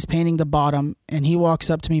on my knees painting the bottom, and he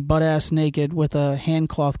walks up to me butt-ass naked with a hand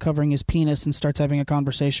cloth covering his penis and starts having a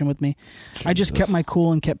conversation with me. Jesus. I just kept my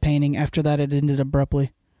cool and kept painting. After that, it ended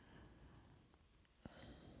abruptly.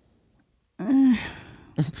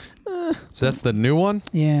 So that's the new one?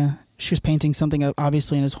 Yeah. She was painting something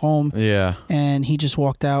obviously in his home. Yeah. And he just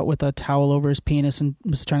walked out with a towel over his penis and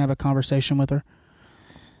was trying to have a conversation with her.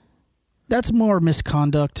 That's more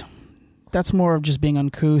misconduct. That's more of just being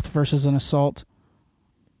uncouth versus an assault.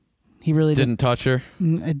 He really didn't touch her?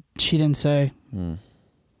 She didn't say.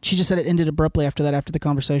 She just said it ended abruptly after that, after the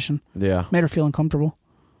conversation. Yeah. Made her feel uncomfortable.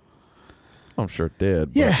 I'm sure it did.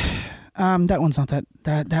 Yeah. That one's not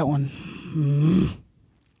that one.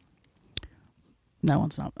 That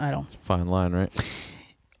one's not. I don't. It's a fine line, right?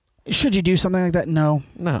 Should you do something like that? No.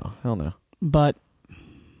 No. Hell no. But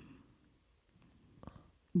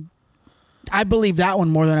I believe that one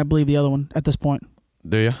more than I believe the other one at this point.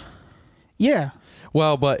 Do you? Yeah.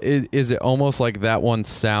 Well, but is it almost like that one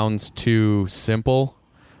sounds too simple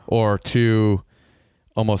or too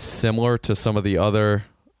almost similar to some of the other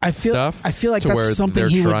stuff? I feel like to that's where something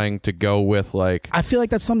they're trying to go with, like... I feel like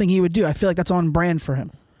that's something he would do. I feel like that's on brand for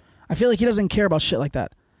him. I feel like he doesn't care about shit like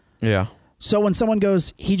that. Yeah. So when someone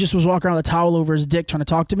goes, he just was walking around with a towel over his dick trying to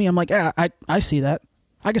talk to me, I'm like, yeah, I see that.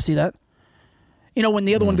 I can see that. You know, when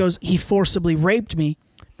the other one goes, he forcibly raped me.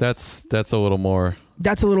 That's a little more...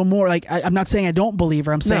 That's a little more like I'm not saying I don't believe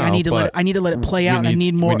her. I'm saying I need to let it play out. And I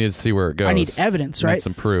need more. We need to see where it goes. I need evidence, right? Need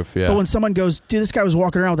some proof. Yeah. But when someone goes, dude, this guy was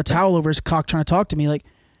walking around with a towel over his cock trying to talk to me, like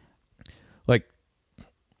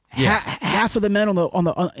yeah. Half of the men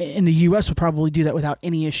in the U.S. would probably do that without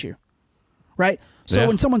any issue, right? So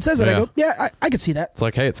when someone says that, I go, yeah, I could see that. It's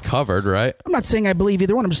like, hey, it's covered, right? I'm not saying I believe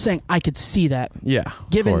either one. I'm just saying I could see that. Yeah.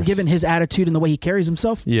 Given his attitude and the way he carries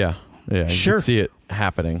himself. Yeah. Yeah. Sure. You can see it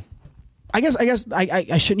happening. I guess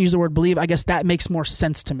I shouldn't use the word believe. I guess that makes more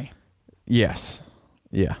sense to me. Yes.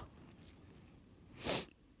 Yeah.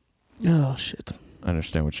 Oh, shit. I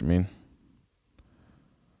understand what you mean.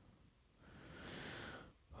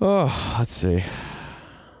 Oh, let's see.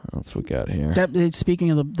 What else we got here?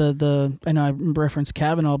 Speaking of the I know I referenced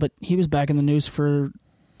Kavanaugh, but he was back in the news for...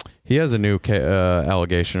 He has a new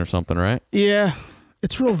allegation or something, right? Yeah.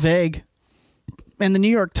 It's real vague. And the New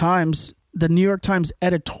York Times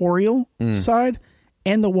editorial side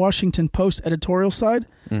and the Washington Post editorial side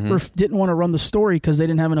didn't want to run the story because they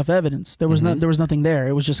didn't have enough evidence. There was nothing there.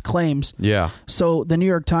 It was just claims. Yeah. So the New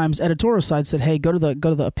York Times editorial side said, "Hey, go to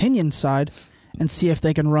the opinion side and see if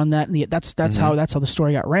they can run that." And that's how the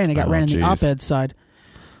story got ran. It got ran in the op-ed side.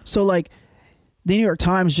 So like the New York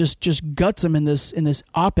Times just guts them in this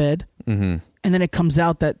op-ed. And then it comes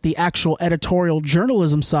out that the actual editorial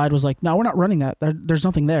journalism side was like, "No, we're not running that. There's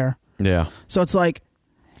nothing there." Yeah. So it's like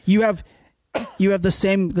you have the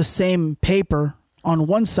same paper on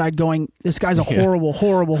one side going, "This guy's a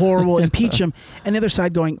horrible, impeach him," and the other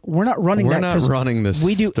side going, "We're not running that because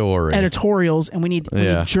we do story editorials and we need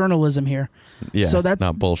journalism here." Yeah. So that's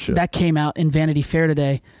not bullshit. That came out in Vanity Fair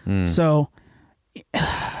today. So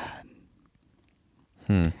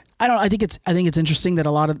I think it's interesting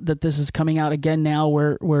that that this is coming out again now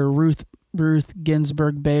where Ruth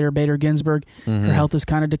Ginsburg Bader Ginsburg, her health is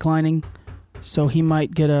kind of declining, so he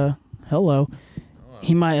might get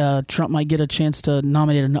Trump might get a chance to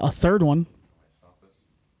nominate a third one.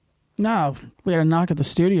 No, we had a knock at the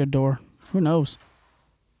studio door. Who knows?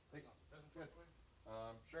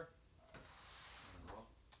 Sure.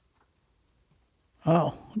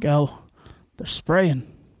 Oh, go! They're spraying.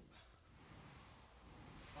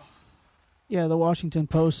 Yeah, the Washington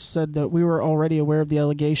Post said that we were already aware of the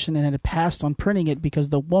allegation and had passed on printing it because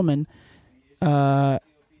the woman,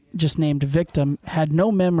 just named victim, had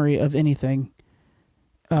no memory of anything.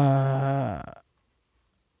 None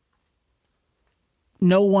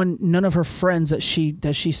of her friends that she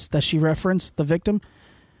referenced, the victim,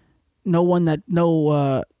 none of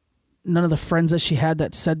the friends that she had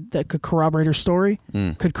that said that could corroborate her story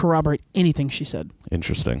could corroborate anything she said.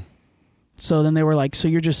 Interesting. So then they were like, "So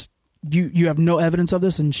you're just you have no evidence of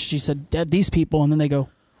this?" And she said, "These people," and then they go,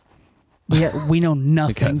 "We know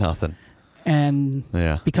nothing." We got nothing. And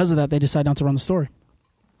because of that, they decide not to run the story.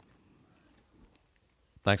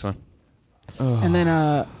 Thanks, man. And then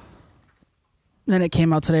it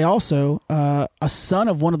came out today also, a son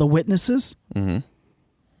of one of the witnesses who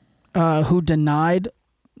denied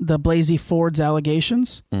the Blasey Ford's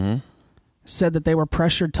allegations said that they were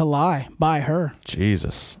pressured to lie by her.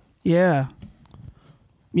 Jesus. Yeah.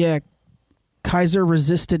 Yeah. Kaiser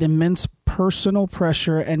resisted immense personal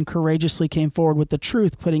pressure and courageously came forward with the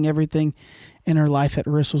truth, putting everything and her life at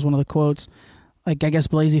risk was one of the quotes. Like, I guess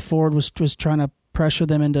Blasey Ford was trying to pressure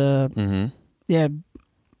them into, yeah.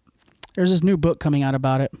 There's this new book coming out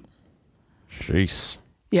about it. Jeez.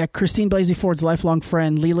 Yeah, Christine Blasey Ford's lifelong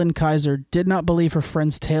friend, Leland Kaiser, did not believe her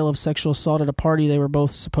friend's tale of sexual assault at a party they were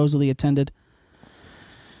both supposedly attended.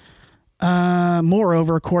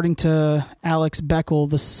 Moreover, according to Alex Beckel,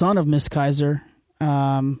 the son of Miss Kaiser,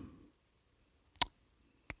 oh,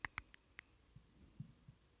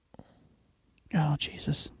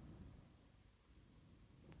 Jesus.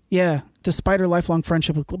 Yeah, despite her lifelong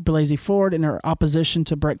friendship with Blasey Ford and her opposition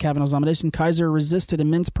to Brett Kavanaugh's nomination, Kaiser resisted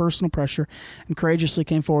immense personal pressure and courageously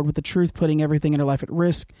came forward with the truth, putting everything in her life at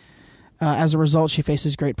risk. As a result, she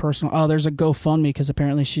faces great personal... Oh, there's a GoFundMe because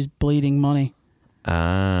apparently she's bleeding money.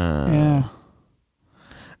 Yeah.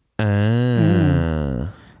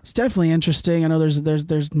 It's definitely interesting. I know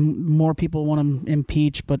there's more people want to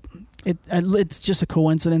impeach, but it's just a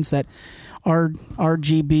coincidence that our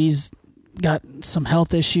RGB's got some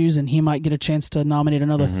health issues, and he might get a chance to nominate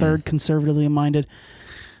another third conservatively minded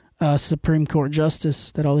Supreme Court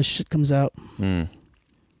justice. That all this shit comes out. I'm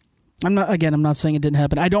not saying it didn't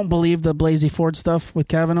happen. I don't believe the Blasey Ford stuff with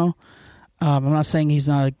Kavanaugh. I'm not saying he's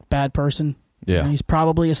not a bad person. Yeah, you know, he's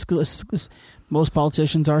probably most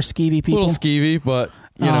politicians are skeevy people. A little skeevy, but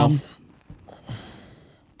you know.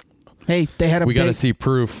 Hey, they had we got to see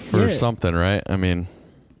proof for something, right? I mean,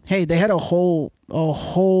 hey, they had a whole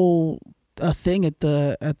thing at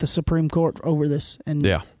the Supreme Court over this, and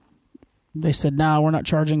they said, "Nah, we're not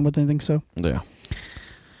charging with anything." So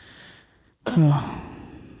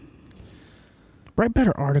write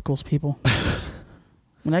better articles, people.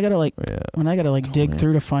 When I gotta dig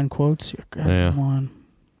through to find quotes, come on.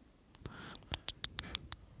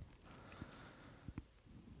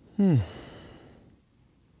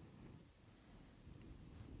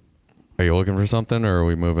 Are you looking for something, or are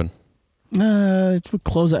we moving? We'll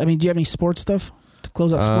close out. I mean, do you have any sports stuff to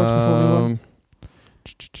close out sports before we move on?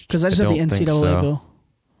 Because I just have the NCAA bill.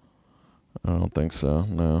 I don't think so.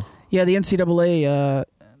 No. Yeah, the NCAA.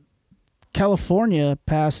 California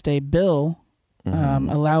passed a bill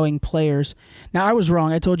allowing players. Now, I was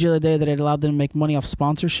wrong. I told you the other day that it allowed them to make money off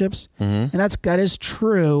sponsorships, and that is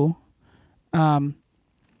true.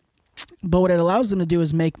 But what it allows them to do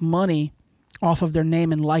is make money off of their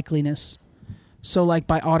name and likeliness. So, like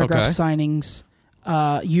by autograph signings,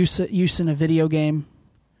 use in a video game.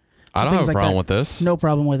 I don't have a problem with this. No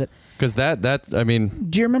problem with it. Because I mean...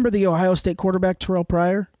 Do you remember the Ohio State quarterback, Terrell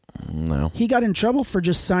Pryor? No. He got in trouble for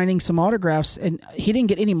just signing some autographs, and he didn't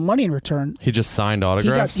get any money in return. He just signed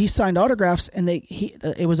autographs? He signed autographs, and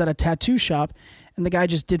it was at a tattoo shop, and the guy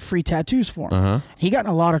just did free tattoos for him. He got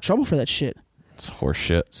in a lot of trouble for that shit. It's horse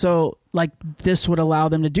shit. So, like, this would allow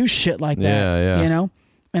them to do shit like that. Yeah. You know?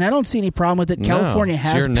 And I don't see any problem with it. California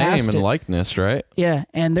has it's your name passed and likeness, right? Yeah,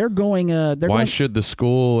 and they're going... Why should the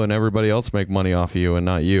school and everybody else make money off of you and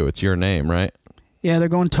not you? It's your name, right? Yeah, they're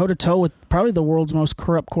going toe-to-toe with probably the world's most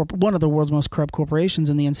corrupt one of the world's most corrupt corporations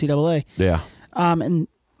in the NCAA. Yeah. And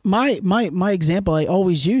my example I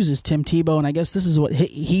always use is Tim Tebow, and I guess this is what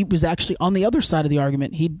he was actually on the other side of the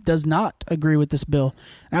argument. He does not agree with this bill.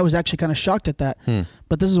 And I was actually kind of shocked at that.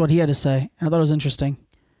 But this is what he had to say, and I thought it was interesting.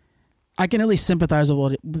 I can at least sympathize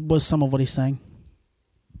with some of what he's saying.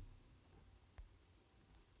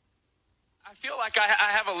 I feel like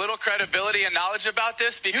I have a little credibility and knowledge about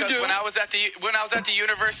this because when I was at the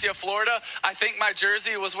University of Florida, I think my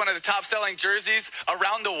jersey was one of the top selling jerseys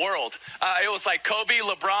around the world. It was like Kobe,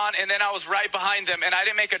 LeBron, and then I was right behind them, and I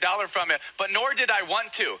didn't make a dollar from it. But nor did I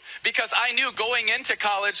want to, because I knew going into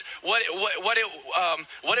college what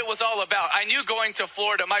it was all about. I knew going to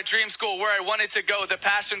Florida, my dream school, where I wanted to go, the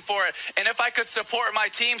passion for it, and if I could support my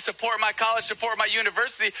team, support my college, support my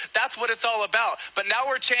university, that's what it's all about. But now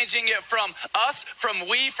we're changing it from us, from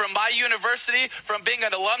my university, from being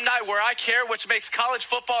an alumni where I care, which makes college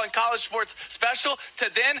football and college sports special,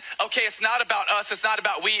 to then, okay, it's not about us, it's not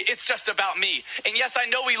about we, it's just about me. And yes, I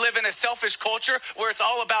know we live in a selfish culture where it's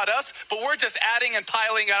all about us, but we're just adding and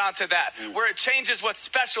piling it onto that, where it changes what's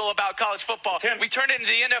special about college football. We turn it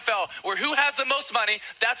into the NFL, where who has the most money,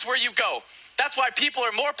 that's where you go. That's why people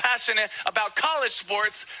are more passionate about college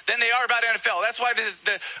sports than they are about NFL. That's why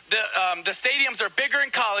the stadiums are bigger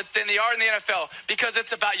in college than they are in the NFL, because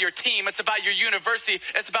it's about your team. It's about your university.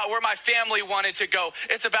 It's about where my family wanted to go.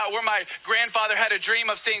 It's about where my grandfather had a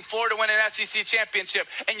dream of seeing Florida win an SEC championship.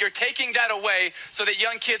 And you're taking that away so that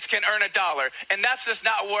young kids can earn $1. And that's just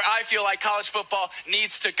not where I feel like college football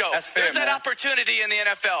needs to go. That's fair, There's that opportunity in the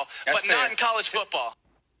NFL, but not in college football.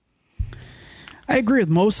 I agree with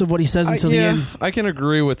most of what he says until the end. I can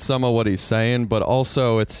agree with some of what he's saying, but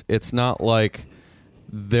also it's not like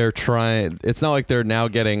they're trying. It's not like they're now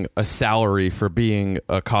getting a salary for being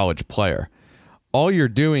a college player. All you're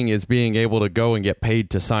doing is being able to go and get paid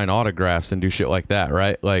to sign autographs and do shit like that,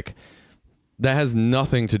 right? Like, that has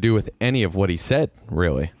nothing to do with any of what he said,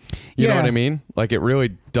 really. You know what I mean? Like, it really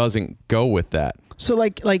doesn't go with that. So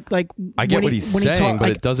like I get what he's saying, but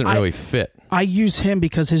it doesn't really fit. I use him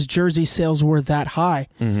because his jersey sales were that high.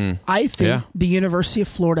 I think the University of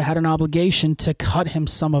Florida had an obligation to cut him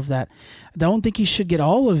some of that. I don't think he should get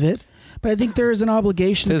all of it, but I think there is an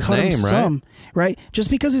obligation to cut him some. Right?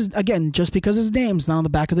 Just because his name's not on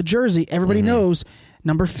the back of the jersey, everybody knows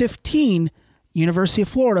number 15, University of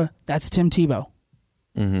Florida. That's Tim Tebow.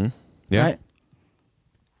 Yeah, right?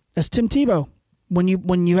 That's Tim Tebow. When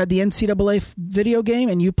you had the NCAA video game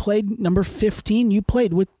and you played number 15, you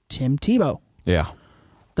played with Tim Tebow. Yeah.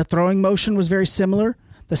 The throwing motion was very similar.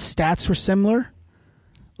 The stats were similar.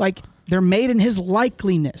 Like, they're made in his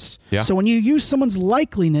likeliness. Yeah. So when you use someone's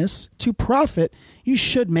likeliness to profit, you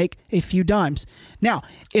should make a few dimes. Now,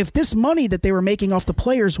 if this money that they were making off the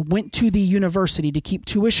players went to the university to keep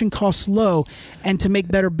tuition costs low and to make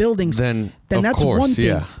better buildings, then that's one thing.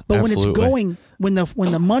 Yeah, but absolutely. when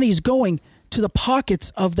the money's going to the pockets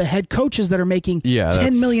of the head coaches that are making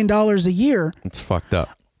 $10 million a year, it's fucked up.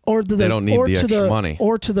 Or they don't need the extra money.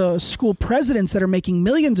 Or to the school presidents that are making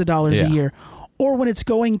millions of dollars a year, or when it's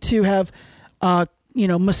going to have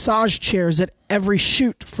massage chairs at every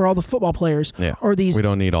shoot for all the football players, or these we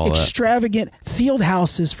don't need all extravagant field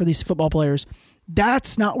houses for these football players.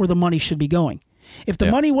 That's not where the money should be going. If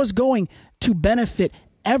the money was going to benefit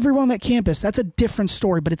everyone on that campus, that's a different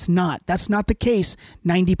story, but it's not. That's not the case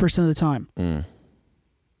 90% of the time.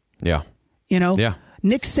 Yeah.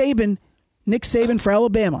 Nick Saban for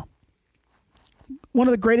Alabama, one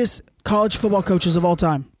of the greatest college football coaches of all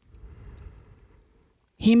time.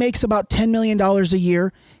 He makes about $10 million a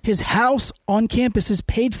year. His house on campus is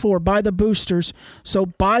paid for by the boosters. So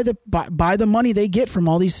by the money they get from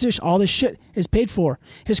all this shit is paid for.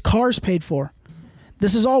 His car's paid for.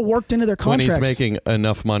 This is all worked into their contracts. When he's making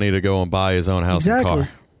enough money to go and buy his own house and car.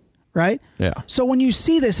 Right? Yeah. So when you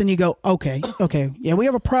see this and you go, okay, yeah, we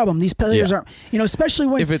have a problem. These players aren't, especially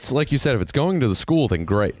when... If it's, like you said, if it's going to the school, then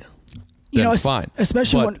great. Then it's fine.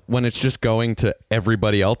 Especially when it's just going to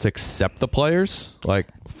everybody else except the players, like,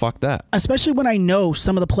 fuck that. Especially when I know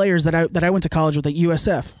some of the players that I went to college with at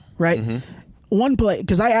USF, right? One play,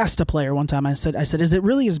 because I asked a player one time, I said, is it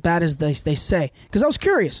really as bad as they say? Because I was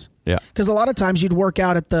curious. Yeah. Because a lot of times you'd work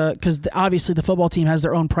out because obviously the football team has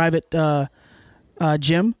their own private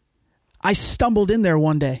gym. I stumbled in there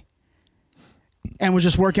one day and was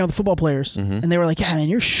just working out with the football players. And they were like, yeah, man,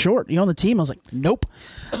 you're short. You on the team? I was like, nope.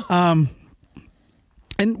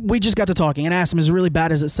 And we just got to talking and I asked him, is it really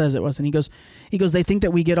bad as it says it was? And he goes, they think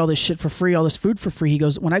that we get all this shit for free, all this food for free. He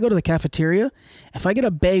goes, when I go to the cafeteria, if I get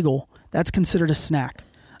a bagel, that's considered a snack.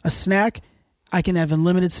 A snack, I can have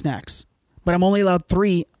unlimited snacks, but I'm only allowed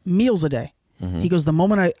 3 meals a day. He goes, the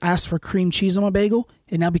moment I ask for cream cheese on my bagel,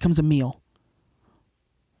 it now becomes a meal.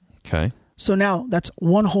 Okay. So now that's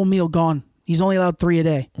one whole meal gone. He's only allowed 3 a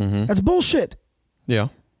day. That's bullshit. Yeah.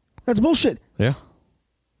 That's bullshit. Yeah.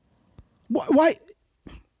 Why?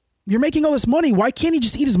 You're making all this money. Why can't he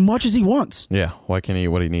just eat as much as he wants? Yeah. Why can't he eat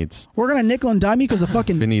what he needs? We're going to nickel and dime you because of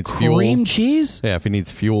fucking if he needs cream cheese? Yeah, if he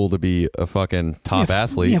needs fuel to be a fucking top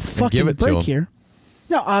athlete, fucking give it to him. Here.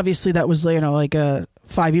 Now, obviously, that was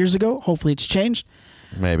 5 years ago. Hopefully it's changed.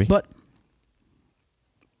 Maybe. But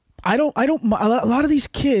a lot of these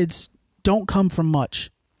kids don't come from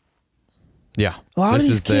much. Yeah. A lot of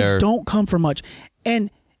these kids don't come from much.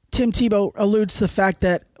 And Tim Tebow alludes to the fact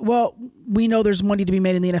that, well, we know there's money to be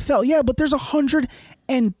made in the NFL. Yeah, but there's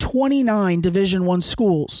 129 Division I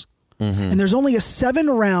schools. And there's only a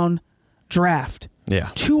 7-round draft. Yeah.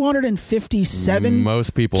 257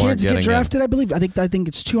 most people kids aren't get drafted, I believe. I think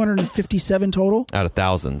it's 257 total. Out of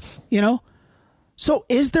thousands. So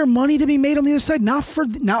is there money to be made on the other side? Not for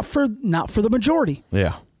the majority.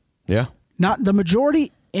 Yeah. Yeah. Not the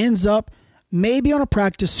majority ends up maybe on a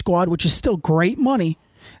practice squad, which is still great money.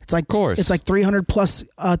 It's like, of course, it's like 300 plus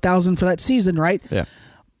thousand for that season, right? Yeah.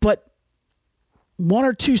 But 1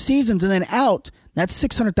 or 2 seasons and then out, that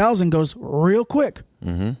 600,000 goes real quick.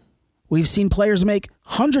 We've seen players make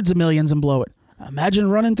hundreds of millions and blow it. Imagine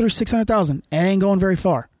running through 600,000. It ain't going very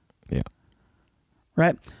far. Yeah.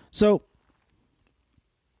 Right. So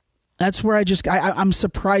that's where I'm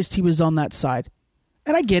surprised he was on that side.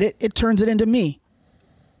 And I get it. It turns it into me.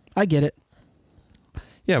 I get it.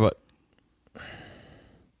 Yeah, but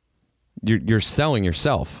you're selling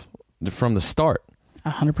yourself from the start.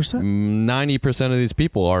 100%. 90% of these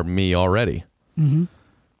people are me already.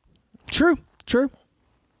 True.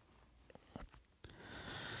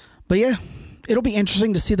 But yeah, it'll be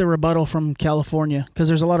interesting to see the rebuttal from California because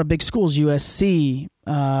there's a lot of big schools, USC,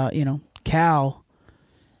 Cal.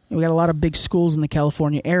 We got a lot of big schools in the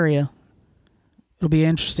California area. It'll be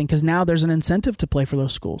interesting because now there's an incentive to play for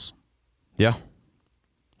those schools. Yeah.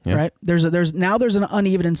 Right? There's an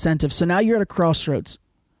uneven incentive. So now you're at a crossroads.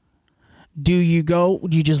 Do you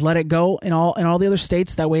just let it go in all the other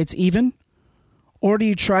states, that way it's even? Or do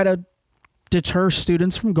you try to deter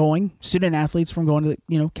student athletes from going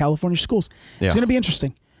to California schools? Yeah. It's going to be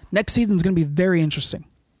interesting. Next season's going to be very interesting.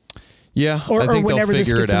 Yeah, or I think whenever they'll this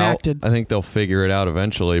figure gets it out. enacted. I think they'll figure it out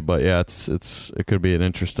eventually, but yeah, it could be an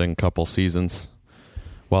interesting couple seasons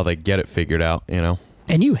while they get it figured out,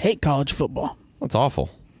 And you hate college football. It's awful.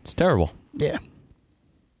 It's terrible. Yeah.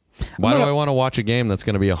 Why do I want to watch a game that's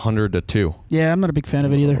going to be 100-2? Yeah, I'm not a big fan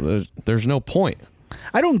of it either. There's no point.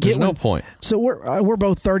 I don't get. There's no point. So we're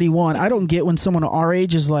both 31. I don't get when someone our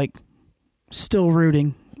age is like still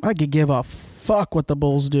rooting. I could give a fuck what the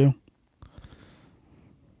Bulls do.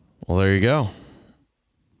 Well, there you go.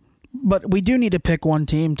 But we do need to pick one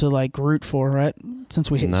team to like root for, right? Since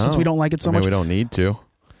we don't like it so much. We don't need to.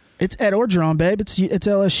 It's Ed Orgeron, babe. It's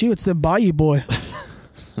LSU. It's the Bayou boy.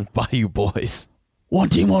 Bayou boys. One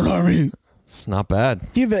team, one army. It's not bad.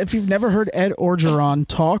 If you've never heard Ed Orgeron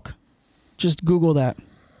talk, just Google that.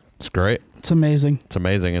 It's great. It's amazing. It's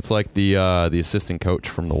amazing. It's like the assistant coach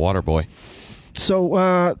from the Waterboy. So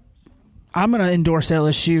I'm going to endorse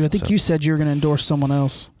LSU. I think you said you were going to endorse someone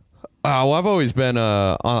else. Well, I've always been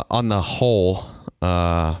on the whole.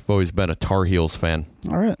 I've always been a Tar Heels fan.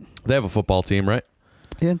 All right. They have a football team, right?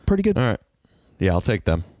 Yeah, pretty good. All right. Yeah, I'll take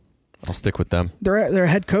them. I'll stick with them. Their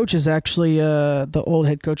head coach is actually the old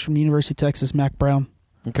head coach from the University of Texas, Mac Brown.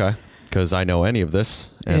 Okay, because I know any of this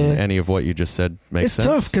and any of what you just said makes sense.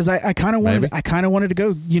 It's tough because I kind of wanted to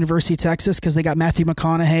go University of Texas because they got Matthew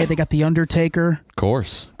McConaughey, they got the Undertaker. Of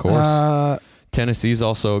course. Tennessee's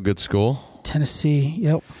also a good school. Tennessee,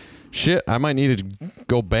 yep. Shit, I might need to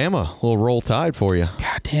go Bama. A little Roll Tide for you.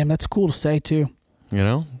 God damn, that's cool to say too.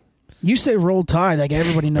 You say Roll Tide, like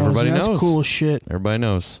everybody knows. Everybody knows. That's cool as shit. Everybody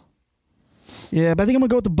knows. Yeah, but I think I'm going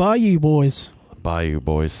to go with the Bayou boys. Bayou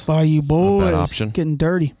boys. Bayou boys. Not a bad option. Getting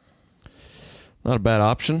dirty. Not a bad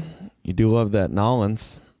option. You do love that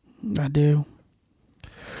Nollins. I do.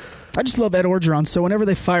 I just love Ed Orgeron, so whenever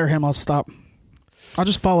they fire him, I'll stop. I'll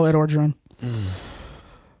just follow Ed Orgeron.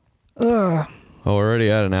 Oh, we're already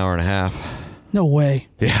at an hour and a half. No way.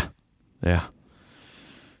 Yeah.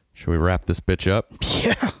 Should we wrap this bitch up?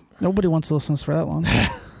 Yeah. Nobody wants to listen to us for that long.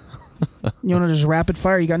 You want to just rapid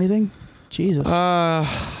fire? You got anything? Jesus. I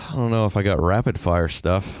don't know if I got rapid fire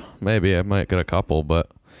stuff. Maybe I might get a couple, but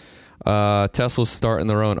Tesla's starting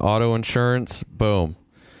their own auto insurance. Boom.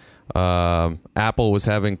 Apple was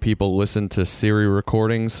having people listen to Siri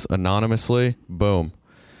recordings anonymously. Boom.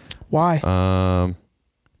 Why?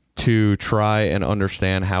 To try and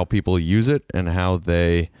understand how people use it and how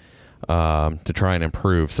they to try and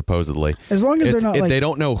improve, supposedly. As long as they're not they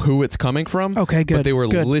don't know who it's coming from. Okay, good. But they were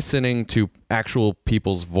good. listening to actual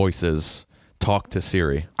people's voices talk to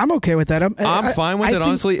Siri. I'm okay with that. I'm fine with it,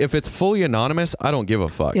 honestly. If it's fully anonymous, I don't give a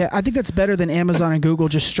fuck. Yeah, I think that's better than Amazon and Google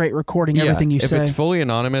just straight recording everything you say. If it's fully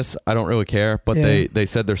anonymous, I don't really care. But they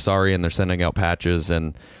said they're sorry and they're sending out patches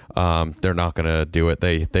and they're not going to do it.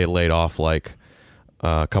 They laid off like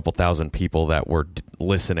a couple thousand people that were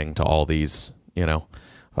listening to all these,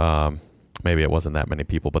 maybe it wasn't that many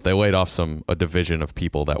people, but they laid off a division of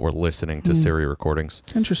people that were listening to Siri recordings.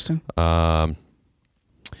 Interesting.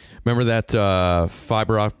 Remember that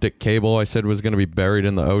fiber optic cable I said was going to be buried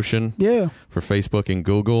in the ocean? Yeah. For Facebook and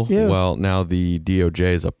Google? Yeah. Well, now the DOJ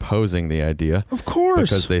is opposing the idea. Of course.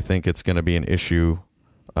 Because they think it's going to be an issue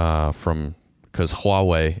because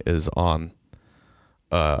Huawei is on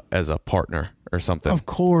as a partner or something. Of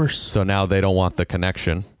course. So now they don't want the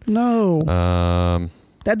connection. No.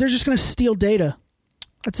 That they're just going to steal data.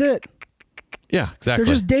 That's it. Yeah, exactly.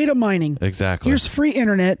 They're just data mining. Exactly. Here's free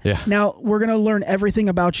internet. Yeah. Now we're going to learn everything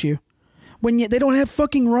about you. They don't have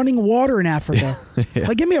fucking running water in Africa. Yeah.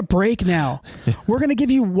 Like, give me a break now. We're going to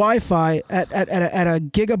give you Wi-Fi at a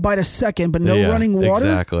gigabyte a second, but no running water?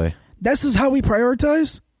 Exactly. This is how we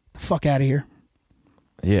prioritize? The fuck out of here.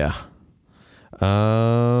 Yeah.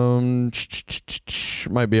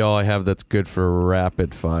 Might be all I have that's good for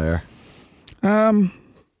rapid fire.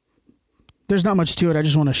 There's not much to it. I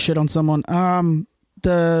just want to shit on someone.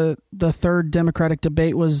 The third Democratic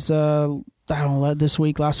debate was I don't know, last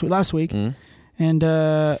week. And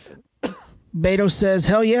Beto says,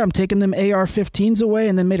 "Hell yeah, I'm taking them AR-15s away,"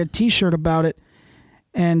 and then made a T-shirt about it.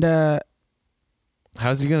 And how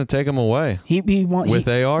How's he going to take them away? With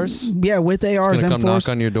ARs? Yeah, with ARs. He's going to come knock M4s.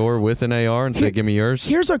 on your door with an AR and say, "Give me yours."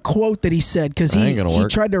 Here's a quote that he said because That ain't gonna he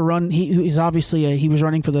work. tried to run. He's obviously he was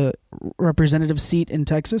running for the representative seat in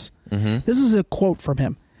Texas. Mm-hmm. This is a quote from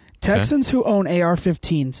him. Texans who own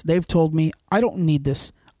AR-15s, they've told me, I don't need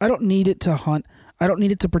this. I don't need it to hunt. I don't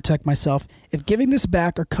need it to protect myself. If giving this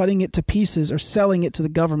back or cutting it to pieces or selling it to the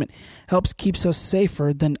government keeps us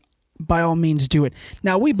safer, then by all means do it.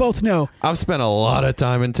 Now, we both know. I've spent a lot of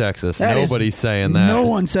time in Texas. Nobody's saying that. No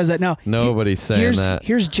one says that. Now, Nobody's saying that.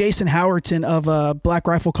 Here's Jason Howerton of Black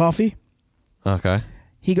Rifle Coffee. Okay.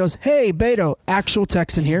 He goes, "Hey, Beto, actual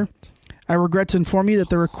Texan here. I regret to inform you that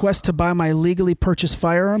the request to buy my legally purchased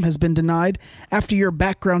firearm has been denied after your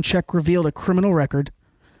background check revealed a criminal record.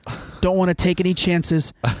 Don't want to take any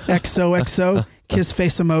chances. XOXO, kiss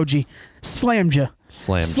face emoji. Slammed ya.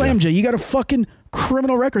 Slammed ya. You got a fucking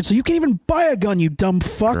criminal record, so you can't even buy a gun, you dumb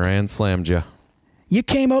fuck. Grand slammed ya. You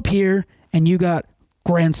came up here and you got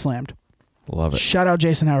grand slammed." Love it. Shout out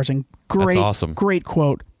Jason Howerton. Great, That's awesome. Great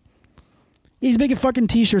quote. He's making fucking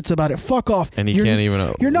T-shirts about it. Fuck off. And you can't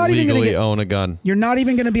even you're not even legally gonna own a gun. You're not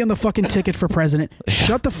even going to be on the fucking ticket for president.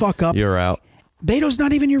 Shut the fuck up. You're out. Beto's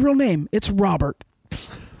not even your real name. It's Robert.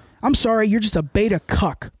 I'm sorry. You're just a beta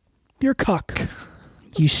cuck. You're a cuck.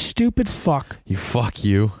 You stupid fuck. You fuck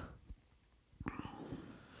you.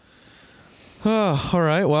 Oh, all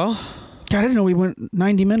right. Well. God, I didn't know we went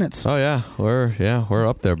 90 minutes. Oh yeah, we're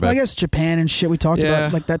up there. Well, I guess Japan and shit we talked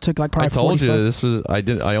about, like that took like probably I told 45. you this was.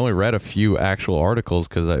 I only read a few actual articles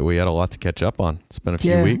because we had a lot to catch up on. It's been a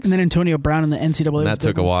few Yeah, weeks. and then Antonio Brown and the NCAA. And that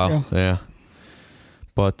took a while. Yeah.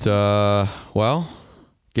 But well,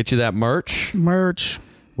 get you that merch. Merch.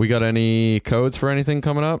 We got any codes for anything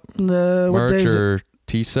coming up? What merch day is or it?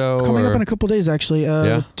 TSO? Coming up in a couple days, actually.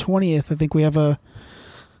 Yeah. 20th. I think we have a.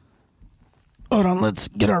 Hold on, let's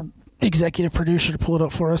get our executive producer to pull it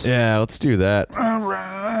up for us. Yeah, let's do that. All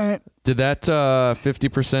right. Did that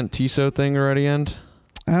 50% TSO thing already end?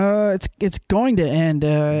 It's going to end.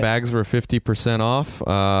 Bags were 50% off.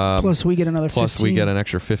 Plus we get another 15. Plus we get an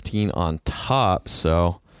extra 15 on top.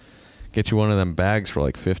 So get you one of them bags for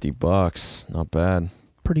like $50. Not bad.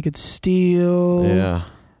 Pretty good steal. Yeah.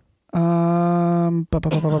 What's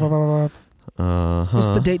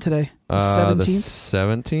the date today? The 17th? The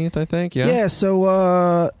 17th, I think. Yeah. Yeah.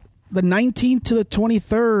 So the 19th to the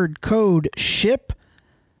 23rd, code SHIP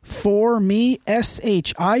for me,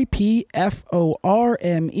 SHIPFORME.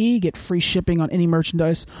 Get free shipping on any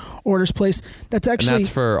merchandise orders placed. That's actually. And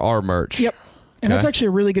that's for our merch. Yep. And that's actually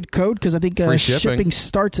a really good code because I think shipping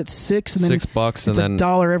starts at $6 and then $6 it's and then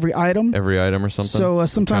 $1 every item. Every item or something. So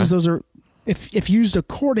sometimes those are, if used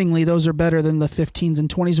accordingly, those are better than the 15s and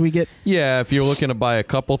 20s we get. Yeah, if you're looking to buy a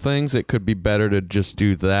couple things, it could be better to just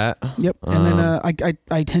do that. Yep. And then I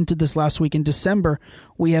hinted this last week in December,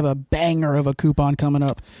 we have a banger of a coupon coming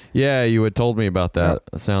up. Yeah, you had told me about that.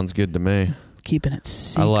 That sounds good to me. Keeping it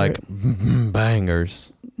secret. I like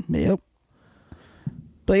bangers. Yep.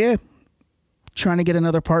 But yeah, trying to get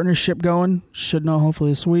another partnership going. Should know hopefully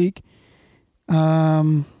this week.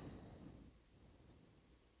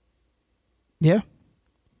 Yeah.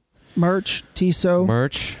 Merch, TSO.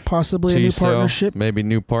 Merch. Possibly TSO, a new partnership. Maybe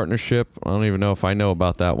new partnership. I don't even know if I know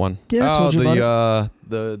about that one. Yeah, I told you about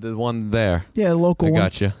the one there. Yeah, the local one. I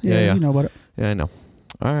got you. Yeah, you know about it. Yeah, I know.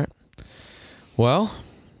 All right. Well.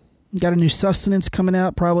 Got a new sustenance coming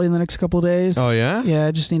out probably in the next couple of days. Oh, yeah? Yeah,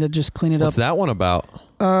 I just need to clean it up. What's that one about?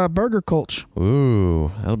 Burger Culch. Ooh,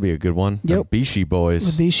 that'll be a good one. Yep. The Bishi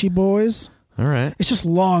Boys. The Bishi Boys. All right. It's just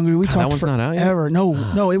long. We God, talked that one's not out yet? forever.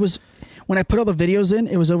 No, it was when I put all the videos in,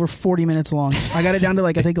 it was over 40 minutes long. I got it down to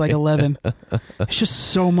I think 11. It's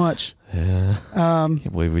just so much. Yeah.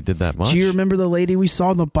 Can't believe we did that much. Do you remember the lady we saw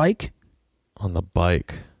on the bike? On the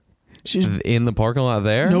bike. She's in the parking lot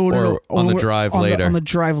there? No. On the drive later? On the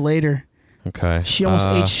drive later. Okay. She almost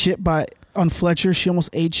ate shit on Fletcher. She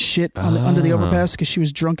almost ate shit under the overpass because she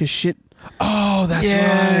was drunk as shit. Oh, that's right.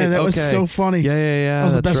 Yeah, that was so funny. Yeah. That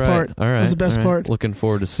was the that's best right. part. All right. That was the best part. Looking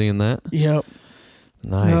forward to seeing that. Yep.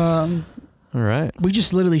 Nice. All right. We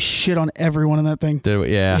just literally shit on everyone in that thing. Did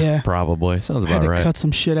we? Yeah. Probably. Sounds about had to right. cut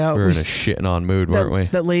some shit out. We were in a shitting on mood, weren't we?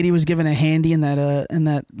 That lady was given a handy in that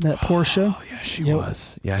Porsche. Oh yeah, she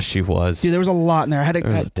was. Yeah, she was. Dude, there was a lot in there.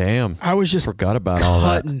 Damn. I was just forgot about all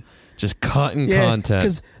that. Just cutting content.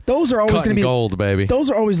 Because those are always going to be gold, baby. Those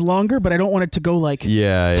are always longer, but I don't want it to go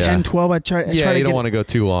 10, 12. I try you to don't want to go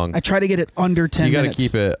too long. I try to get it under 10 minutes. You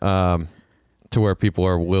got to keep it to where people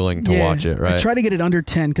are willing to watch it, right? I try to get it under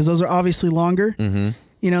 10 because those are obviously longer. Mm-hmm.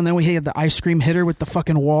 And then we had the ice cream hitter with the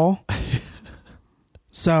fucking wall.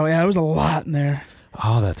 So, yeah, there was a lot in there.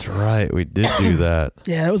 Oh, that's right. We did do that.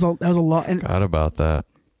 Yeah, that was a lot. And Forgot about that.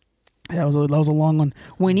 that was a long one.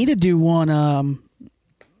 We need to do one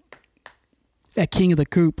at King of the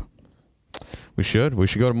Coop. We should go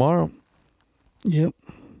tomorrow. Yep.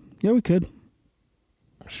 Yeah, we could.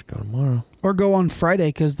 We should go tomorrow. Or go on Friday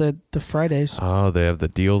because the Fridays. Oh, they have the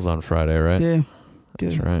deals on Friday, right? Yeah.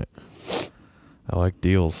 That's Good. right. I like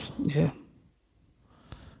deals. Yeah.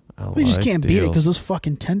 We just can't beat it because those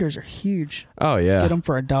fucking tenders are huge. Oh, yeah. Get them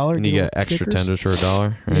for $1. And you get extra tenders for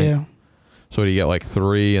 $1, right? Yeah. So do you get like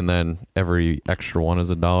 3 and then every extra one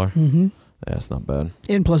is $1? Mm-hmm. Yeah, that's not bad.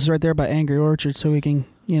 And plus it's right there by Angry Orchard so we can,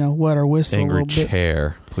 wet our whistle a Angry little bit.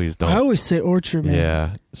 Chair. Please don't. I always say Orchard, man.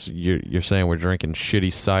 Yeah. So you're saying we're drinking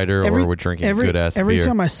shitty cider or we're drinking good-ass beer? Every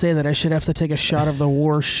time I say that, I should have to take a shot of the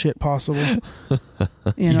worst shit possible.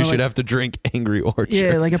 You should have to drink Angry Orchard.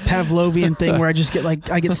 Yeah, like a Pavlovian thing where I just get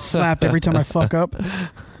I get slapped every time I fuck up.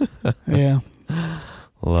 Yeah.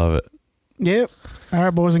 Love it. Yep. All right,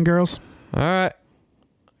 boys and girls. All right.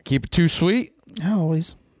 Keep it too sweet.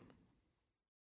 Always.